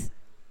teeth?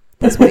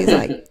 That's what he's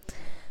like.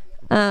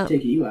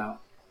 Taking you out.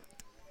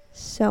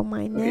 So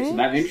my Okay, so next.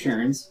 Batman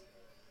Returns.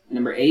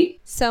 Number 8.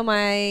 So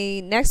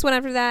my next one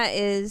after that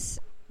is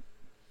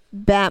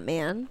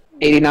Batman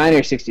 89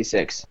 or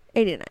 66?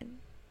 89.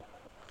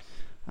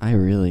 I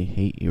really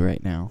hate you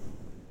right now.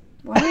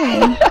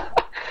 Why?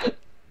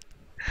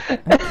 I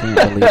can't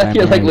believe I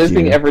You're like married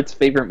listing you. Everett's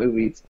favorite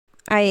movies.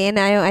 I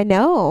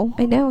know.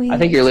 I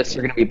think your lists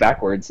are going to be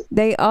backwards.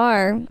 They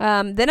are.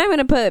 Then I'm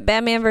gonna put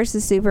Batman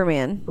versus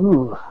Superman.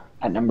 Ooh,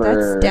 at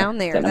number... That's down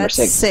there. is that number That's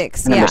 6?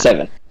 six, Number yeah.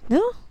 7.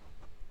 No.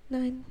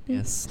 9.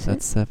 Yes,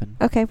 that's 7.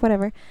 Okay,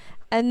 whatever.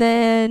 And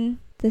then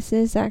this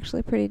is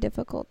actually pretty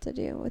difficult to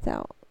do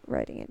without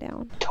writing it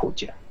down.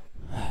 Told you.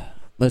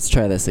 Let's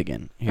try this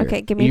again. Here.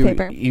 Okay, give me you,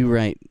 paper. You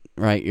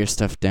write your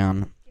stuff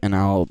down, and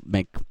I'll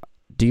make...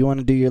 Do you want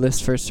to do your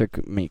list first, or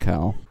me,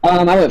 Kyle?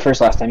 I went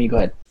first last time. You go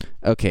ahead.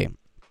 Okay.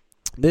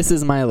 This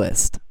is my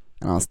list,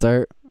 and I'll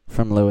start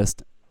from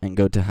lowest and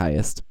go to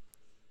highest.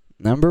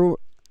 Number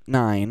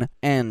 9,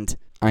 and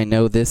I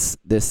know this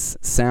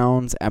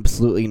sounds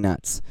absolutely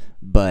nuts,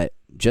 but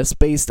just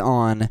based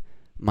on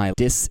my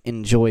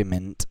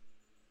disenjoyment,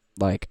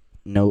 like,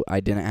 no,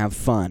 I didn't have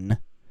fun,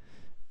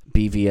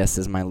 BVS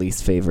is my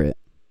least favorite.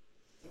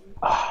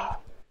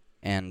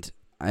 And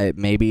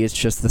maybe it's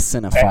just the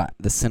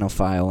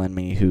cinephile in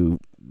me who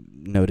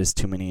noticed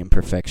too many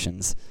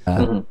imperfections.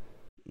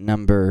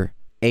 Number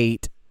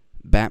 8,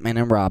 Batman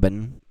and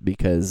Robin,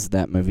 because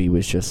that movie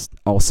was just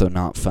also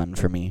not fun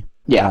for me.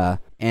 Yeah.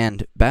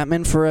 And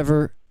Batman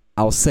Forever,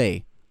 I'll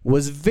say,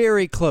 was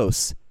very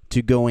close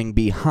to going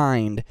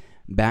behind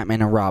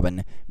Batman and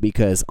Robin,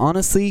 because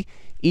honestly,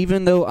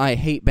 even though I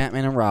hate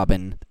Batman and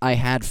Robin, I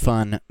had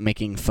fun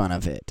making fun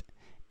of it.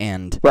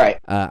 And Right.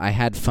 I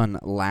had fun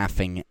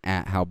laughing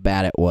at how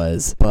bad it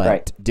was. But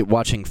Right.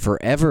 Watching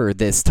Forever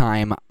this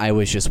time, I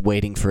was just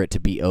waiting for it to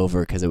be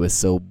over because it was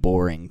so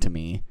boring to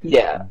me.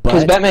 Yeah.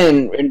 Because But-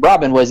 Batman and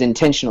Robin was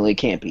intentionally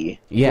campy.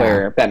 Yeah.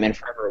 Where Batman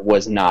Forever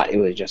was not. It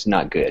was just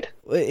not good.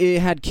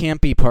 It had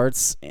campy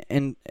parts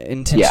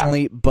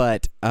intentionally,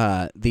 but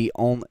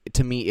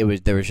to me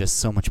there was just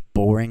so much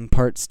boring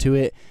parts to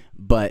it.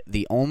 But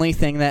the only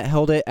thing that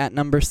held it at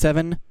number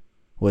 7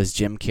 was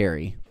Jim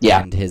Carrey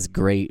and his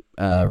great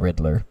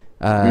Riddler.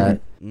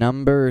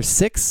 Number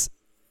 6,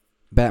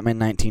 Batman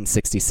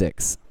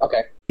 1966.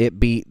 Okay. It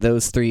beat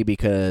those 3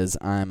 because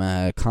I'm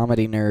a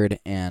comedy nerd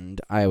and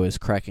I was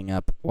cracking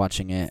up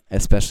watching it,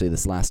 especially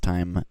this last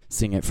time,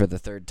 seeing it for the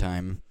 3rd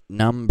time.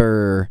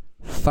 Number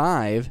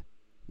 5,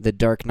 The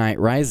Dark Knight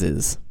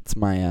Rises. It's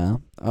my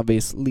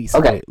obvious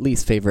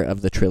least favorite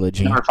of the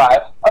trilogy. Number 5.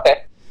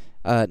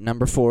 Okay.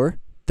 Number 4,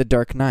 The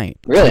Dark Knight.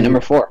 Really?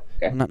 Number 4.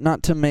 Okay.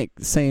 Not to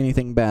say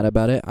anything bad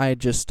about it. I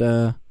just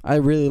I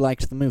really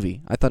liked the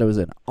movie. I thought it was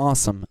an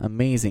awesome,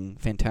 amazing,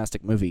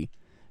 fantastic movie.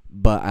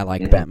 But I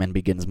like Batman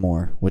Begins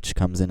more, which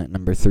comes in at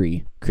number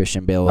 3.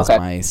 Christian Bale is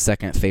my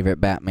second favorite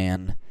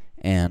Batman,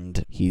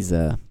 and he's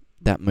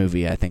that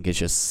movie I think is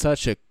just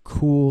such a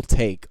cool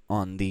take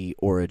on the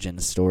origin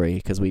story,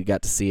 because we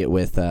got to see it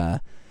with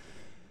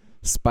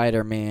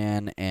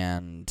Spider-Man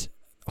and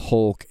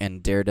Hulk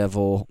and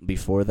Daredevil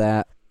before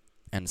that,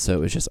 and so it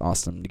was just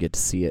awesome to get to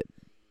see it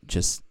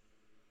just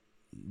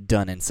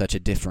done in such a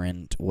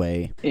different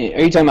way. Are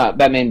you talking about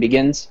Batman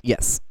Begins?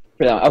 Yes.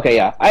 For that one? Okay,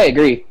 yeah. I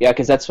agree. Yeah,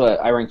 because that's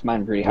what I ranked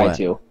mine pretty high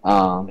too.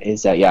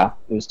 Is that, yeah,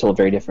 it was told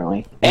very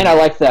differently. And I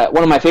like that.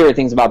 One of my favorite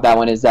things about that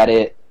one is that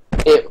it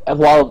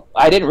while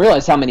I didn't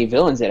realize how many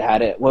villains it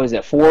had, what was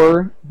it,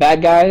 4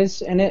 bad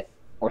guys in it?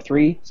 Or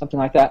 3? Something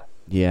like that?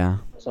 Yeah.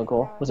 So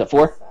cool. Was it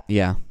 4?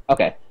 Yeah.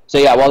 Okay. So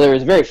yeah, while there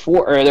was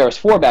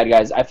 4 bad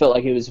guys, I felt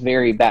like it was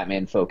very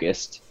Batman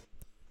focused.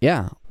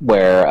 Yeah.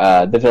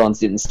 where the villains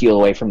didn't steal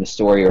away from the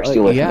story or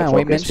steal away from the focus.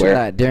 We mentioned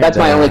that during that's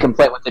my only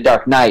complaint with The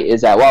Dark Knight,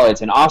 is that while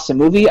it's an awesome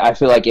movie, I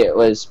feel like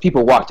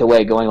people walked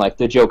away going like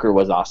the Joker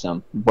was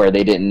awesome, where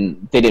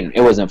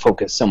it wasn't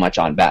focused so much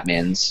on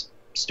Batman's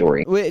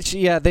story. Which,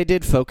 yeah, they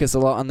did focus a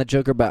lot on the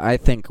Joker, but I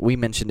think we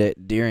mentioned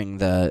it during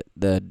the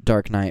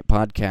Dark Knight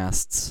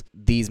podcasts.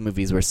 These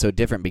movies were so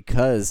different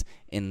because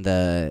in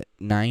the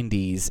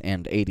 90s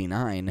and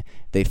 89,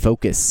 they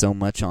focused so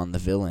much on the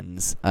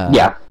villains.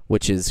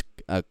 Which is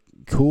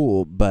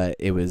cool, but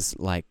it was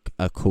like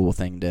a cool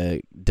thing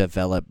to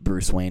develop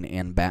Bruce Wayne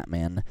and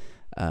Batman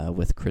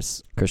with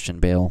Christian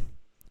Bale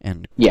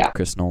and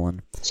Chris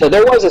Nolan. So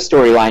there was a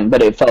storyline,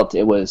 but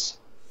it was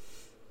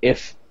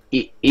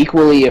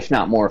equally, if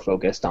not more,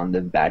 focused on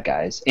the bad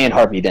guys and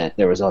Harvey Dent.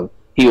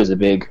 He was a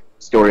big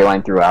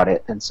storyline throughout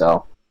it, and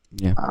so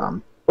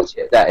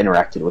that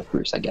interacted with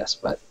Bruce, I guess.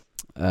 But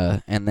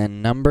and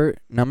then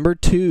number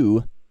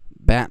 2,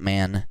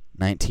 Batman,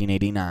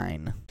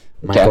 1989.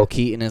 Michael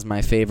Keaton is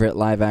my favorite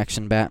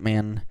live-action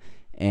Batman,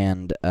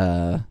 and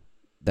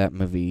that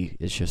movie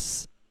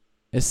is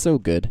so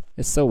good.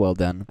 It's so well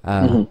done.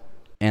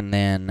 And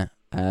then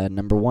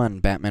number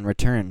 1, Batman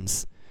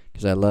Returns,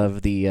 because I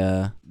love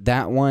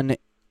that one.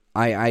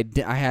 I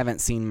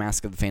haven't seen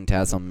Mask of the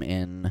Phantasm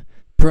in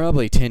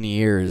probably 10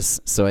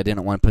 years, so I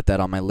didn't want to put that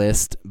on my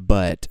list,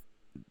 but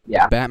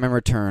Batman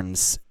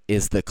Returns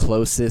is the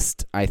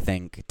closest, I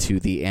think, to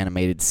the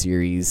animated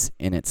series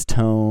in its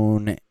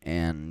tone,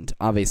 and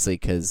obviously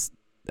because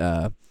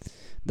the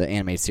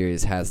animated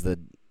series has the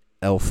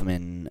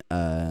Elfman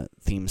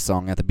theme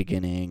song at the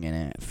beginning,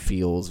 and it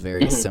feels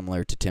very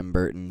similar to Tim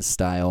Burton's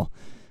style,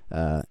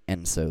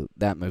 and so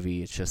that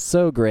movie is just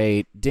so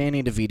great.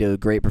 Danny DeVito,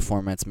 great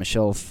performance.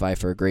 Michelle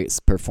Pfeiffer, great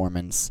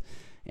performance,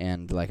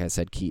 and like I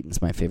said,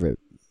 Keaton's my favorite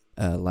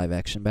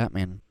live-action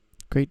Batman.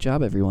 Great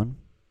job, everyone,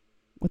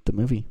 with the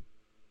movie.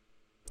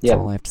 That's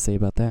all I have to say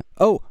about that.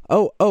 Oh,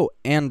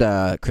 and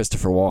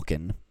Christopher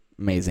Walken.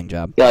 Amazing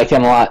job. You liked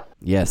him a lot?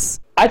 Yes.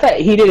 I thought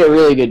he did a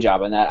really good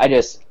job on that.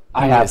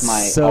 I have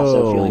my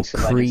also feelings.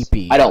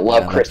 Creepy. I don't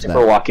love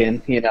Christopher Walken,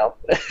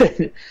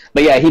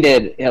 but yeah, he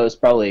did. It was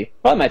probably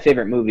my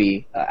favorite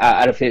movie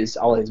out of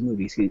all his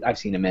movies I've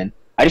seen him in.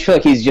 I just feel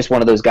like he's just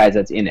one of those guys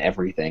that's in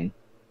everything.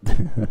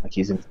 Like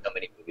he's in so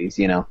many movies,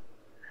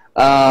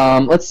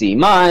 Let's see.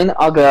 Mine,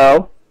 I'll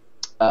go.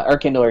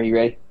 Kendall, are you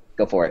ready?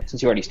 Go for it,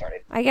 since you already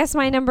started. I guess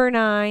my number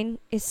 9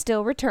 is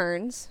still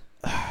Returns.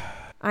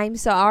 I'm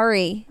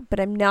sorry, but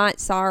I'm not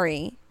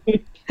sorry.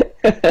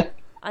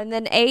 And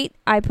then 8,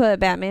 I put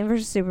Batman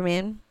vs.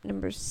 Superman.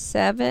 Number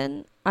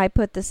 7, I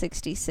put The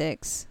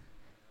 66.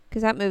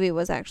 Because that movie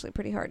was actually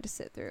pretty hard to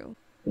sit through.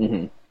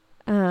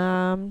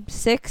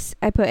 6,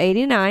 I put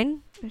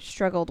 89. I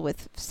struggled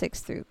with 6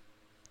 through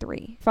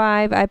 3.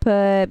 5, I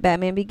put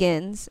Batman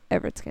Begins.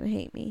 Everett's going to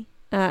hate me.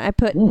 I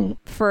put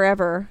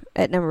Forever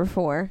at number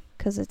 4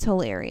 because it's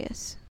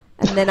hilarious.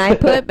 And then I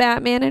put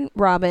Batman and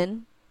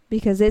Robin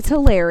because it's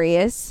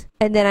hilarious.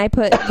 And then I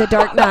put The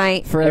Dark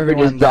Knight. For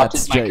everyone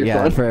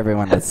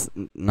that's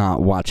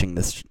not watching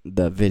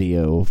the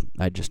video,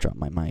 I just dropped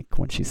my mic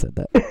when she said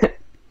that.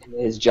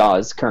 His jaw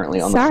is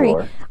currently on the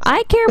floor.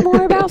 I care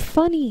more about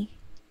funny.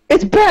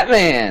 It's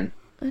Batman.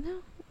 I know,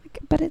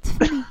 but it's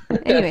funny.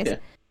 Anyways.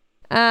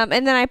 And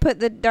then I put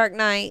The Dark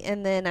Knight,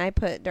 and then I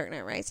put Dark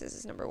Knight Rises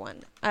as number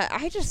 1.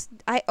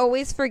 I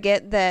always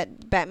forget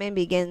that Batman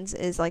Begins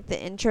is like the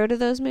intro to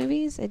those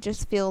movies. It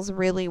just feels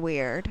really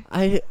weird.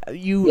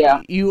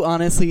 You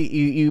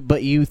honestly,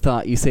 but you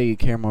say you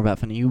care more about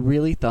funny. You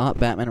really thought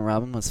Batman and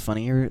Robin was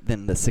funnier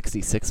than the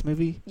 66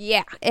 movie?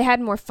 Yeah, it had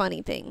more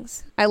funny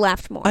things. I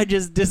laughed more. I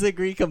just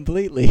disagree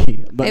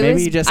completely. But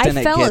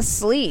I fell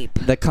asleep.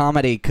 The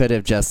comedy could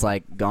have just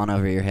like gone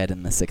over your head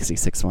in the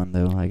 66 one,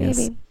 though, I guess.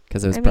 Maybe.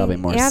 Because it was probably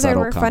more subtle comedy. Yeah,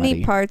 there were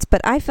funny parts, but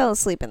I fell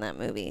asleep in that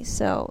movie,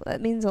 so that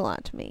means a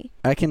lot to me.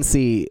 I can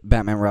see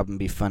Batman and Robin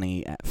be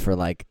funny for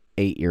like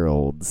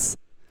 8-year-olds.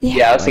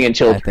 Yeah, I was thinking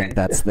children. I think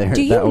that's there.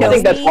 Do you know me? I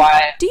think that's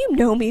why. Do you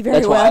know me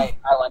very well? That's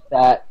why I like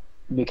that,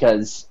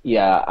 because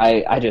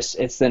I just,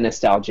 it's the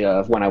nostalgia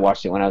of when I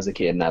watched it when I was a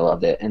kid and I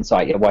loved it, and so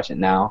I get to watch it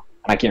now,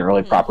 and I can't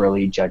really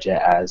properly judge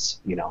it as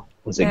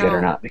was it good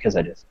or not, because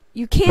I just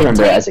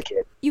remember it as a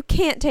kid. You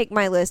can't take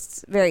my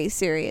lists very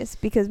serious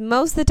because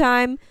most of the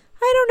time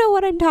I don't know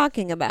what I'm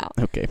talking about.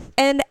 Okay.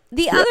 And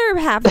the other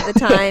half of the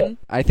time,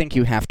 I think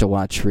you have to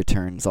watch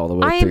Returns all the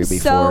way through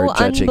before judging it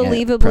properly. I am so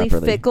unbelievably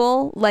properly.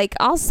 fickle. Like,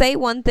 I'll say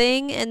one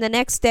thing, and the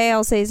next day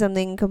I'll say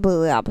something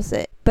completely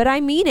opposite. But I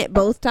mean it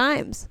both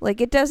times. Like,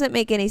 it doesn't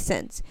make any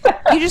sense.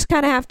 You just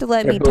kind of have to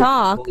let me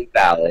talk.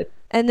 Valid.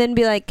 And then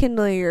be like,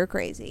 Kendall, you're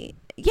crazy.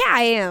 Yeah,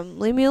 I am.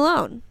 Leave me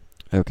alone.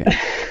 Okay.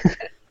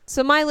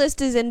 So my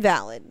list is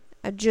invalid.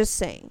 I'm just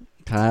saying.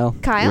 Kyle,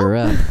 you're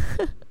up.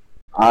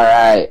 All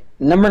right.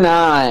 Number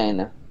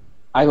 9.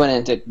 I went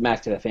into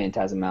Mask of the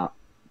Phantasm out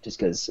just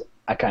because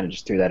I kind of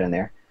just threw that in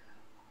there.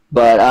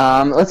 But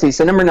let's see.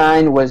 So number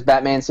 9 was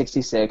Batman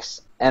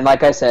 66. And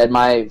like I said,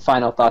 my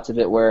final thoughts of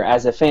it were,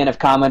 as a fan of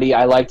comedy,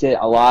 I liked it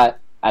a lot.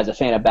 As a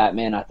fan of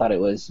Batman, I thought it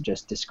was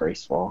just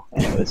disgraceful.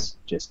 And it was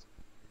just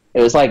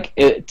It was like,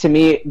 to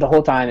me, the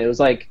whole time, it was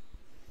like,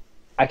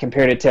 I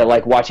compared it to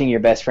like watching your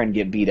best friend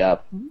get beat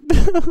up.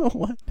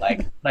 What?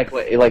 Like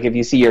if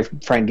you see your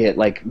friend get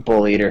like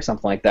bullied or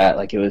something like that,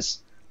 like it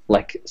was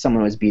like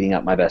someone was beating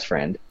up my best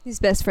friend. He's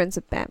best friends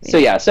with Batman. So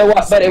yeah,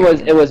 but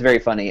it was very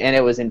funny, and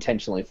it was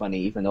intentionally funny,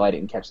 even though I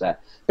didn't catch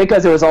that,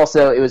 because it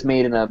was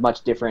made in a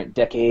much different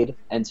decade,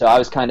 and so I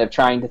was kind of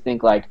trying to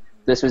think like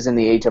this was in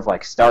the age of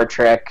like Star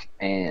Trek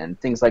and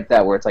things like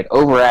that, where it's like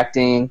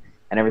overacting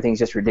and everything's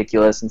just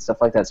ridiculous and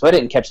stuff like that. So I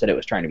didn't catch that it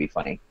was trying to be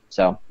funny.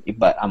 So,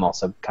 but I'm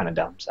also kind of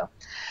dumb.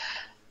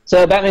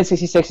 So Batman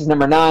 66 is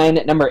number 9.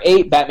 Number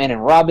 8, Batman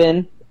and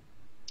Robin.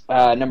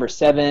 Number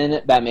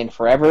 7, Batman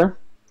Forever.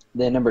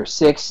 Then number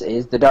 6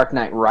 is The Dark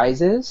Knight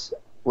Rises,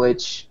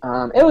 which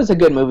it was a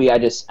good movie. I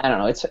don't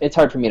know. It's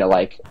hard for me to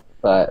like,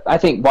 but I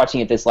think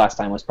watching it this last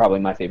time was probably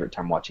my favorite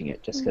time watching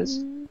it, just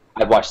because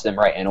I watched them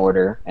right in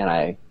order and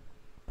I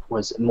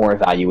was more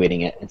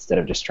evaluating it instead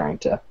of just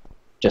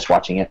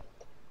watching it.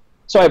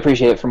 So I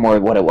appreciate it for more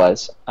of what it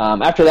was.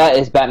 After that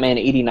is Batman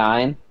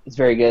 89. It's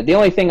very good. The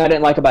only thing I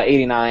didn't like about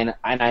 89,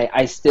 and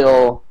I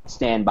still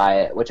stand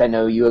by it, which I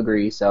know you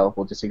agree, so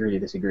we'll just agree to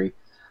disagree.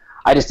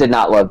 I just did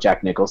not love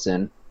Jack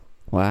Nicholson.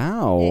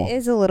 Wow. It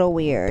is a little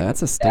weird.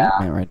 That's a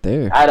statement right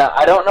there.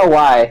 I don't know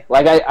why.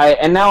 Like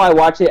and now I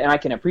watch it and I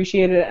can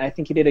appreciate it and I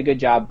think he did a good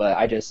job, but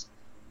I just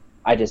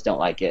don't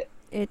like it.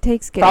 It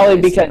takes getting probably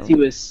used because to. he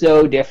was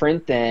so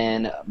different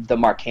than the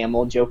Mark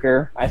Hamill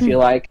Joker, I feel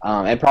like,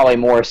 and probably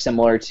more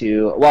similar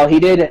to. Well, he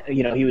did.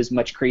 He was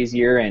much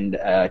crazier and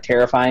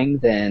terrifying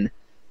than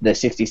the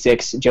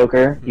 66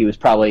 Joker. He was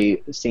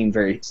probably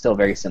still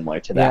very similar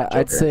to that. Joker.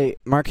 I'd say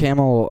Mark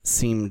Hamill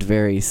seemed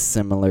very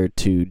similar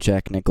to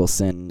Jack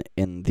Nicholson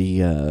in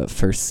the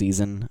first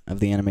season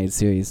of the animated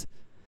series.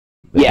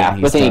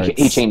 But then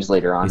he changed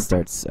later on. He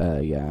starts,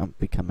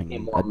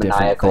 becoming more a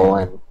maniacal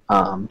different thing.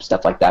 and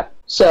stuff like that.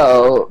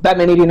 So,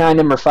 Batman 89,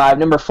 number 5.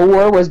 Number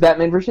 4 was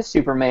Batman vs.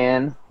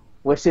 Superman,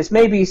 which this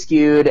may be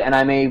skewed, and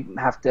I may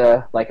have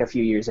to, like a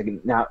few years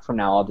from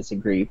now, I'll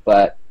disagree.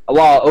 But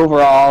while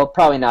overall,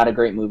 probably not a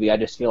great movie, I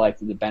just feel like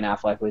Ben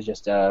Affleck was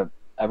just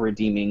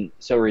redeeming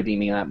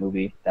in that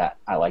movie that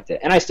I liked it.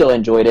 And I still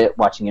enjoyed it,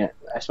 watching it,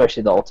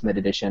 especially the Ultimate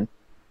Edition.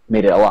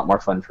 Made it a lot more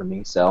fun for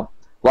me, so...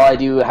 While I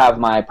do have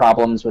my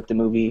problems with the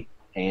movie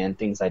and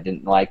things I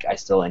didn't like, I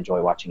still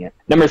enjoy watching it.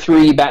 Number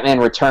 3, Batman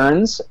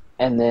Returns.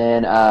 And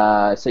then,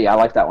 I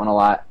like that one a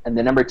lot. And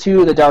then number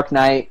 2, The Dark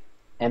Knight.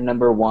 And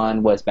number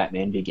 1 was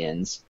Batman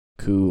Begins.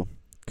 Cool.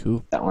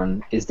 That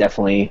one is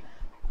definitely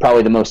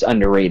probably the most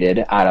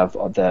underrated out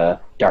of the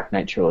Dark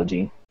Knight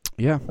trilogy.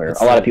 Yeah. Where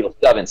a lot of people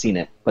still haven't seen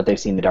it, but they've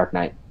seen The Dark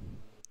Knight.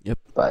 Yep.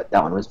 But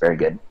that one was very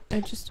good. I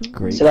just don't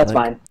Great. So that's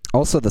fine.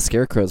 Also, the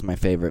Scarecrow's my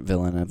favorite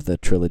villain of the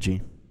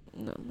trilogy.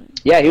 No, man.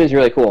 Yeah, he was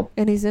really cool.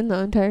 And he's in the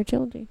entire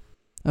trilogy.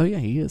 Oh, yeah,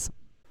 he is.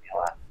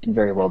 And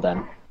very well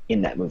done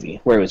in that movie,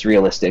 where it was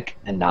realistic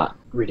and not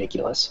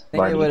ridiculous. I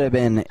think we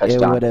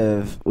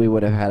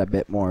would have had a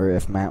bit more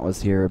if Matt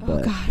was here,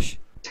 but Oh, gosh.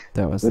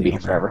 that was Would the be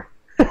only- forever.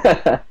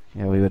 Yeah,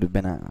 we would have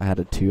had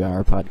a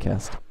 2-hour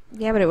podcast.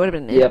 Yeah, but it would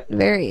have been Yep.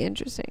 very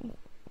interesting.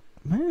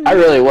 I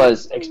really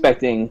was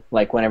expecting,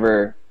 like,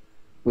 whenever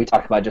we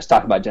talk about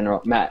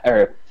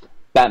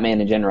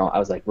Batman in general, I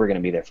was like, we're gonna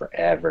be there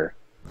forever.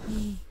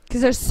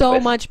 Because there's so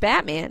With- much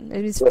Batman.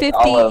 It was with 50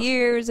 all of-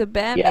 years of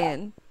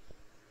Batman.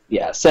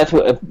 Yeah,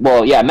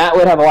 Matt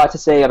would have a lot to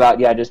say about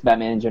just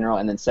Batman in general,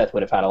 and then Seth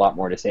would have had a lot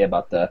more to say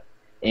about the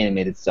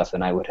animated stuff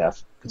than I would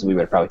have, because we would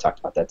have probably talked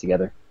about that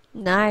together.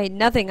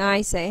 Nothing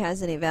I say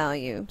has any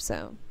value,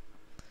 so.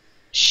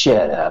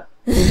 Shut up.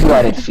 You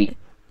added feet.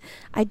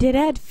 I did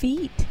add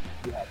feet.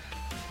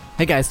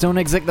 Hey guys, don't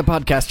exit the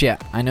podcast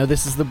yet. I know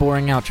this is the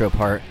boring outro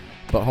part,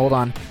 but hold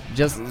on.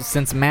 Just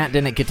since Matt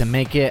didn't get to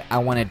make it, I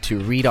wanted to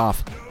read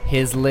off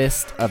his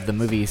list of the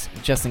movies,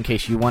 just in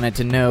case you wanted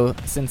to know,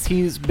 since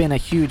he's been a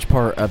huge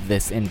part of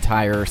this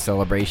entire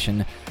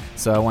celebration.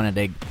 So I wanted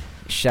to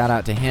shout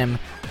out to him.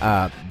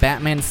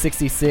 Batman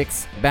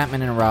 66,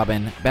 Batman and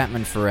Robin,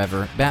 Batman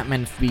Forever,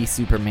 Batman v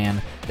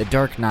Superman, The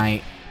Dark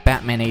Knight,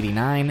 Batman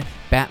 89,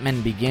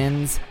 Batman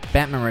Begins,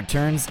 Batman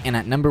Returns, and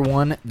at number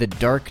 1, The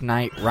Dark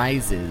Knight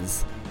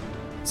Rises.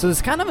 So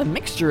it's kind of a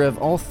mixture of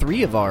all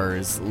 3 of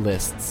ours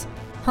lists.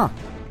 Huh.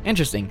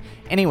 Interesting.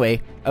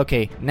 Anyway,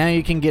 okay, now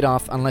you can get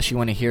off unless you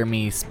want to hear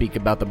me speak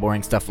about the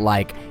boring stuff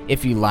like,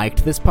 if you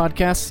liked this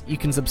podcast, you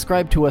can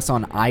subscribe to us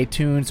on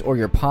iTunes or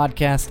your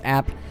podcast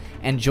app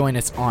and join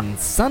us on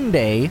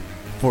Sunday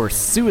for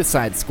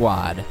Suicide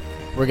Squad.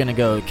 We're going to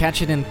go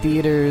catch it in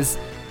theaters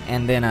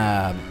and then,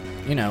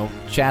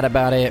 chat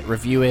about it,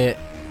 review it,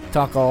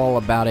 talk all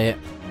about it.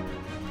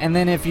 And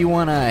then if you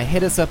want to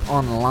hit us up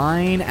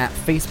online at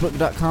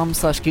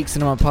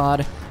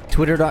facebook.com/geekcinemapod,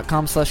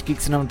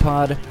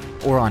 twitter.com/geekcinemapod,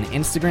 or on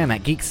Instagram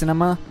at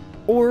geekcinema,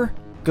 or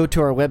go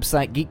to our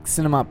website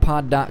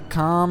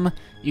geekcinemapod.com.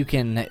 You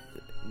can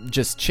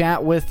just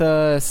chat with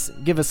us,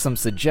 give us some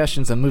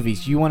suggestions of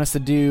movies you want us to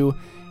do,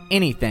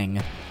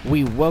 anything.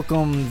 We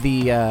welcome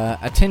the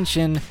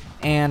attention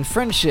and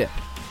friendship,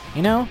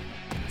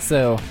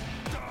 So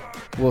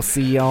We'll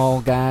see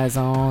y'all guys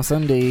on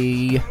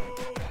Sunday.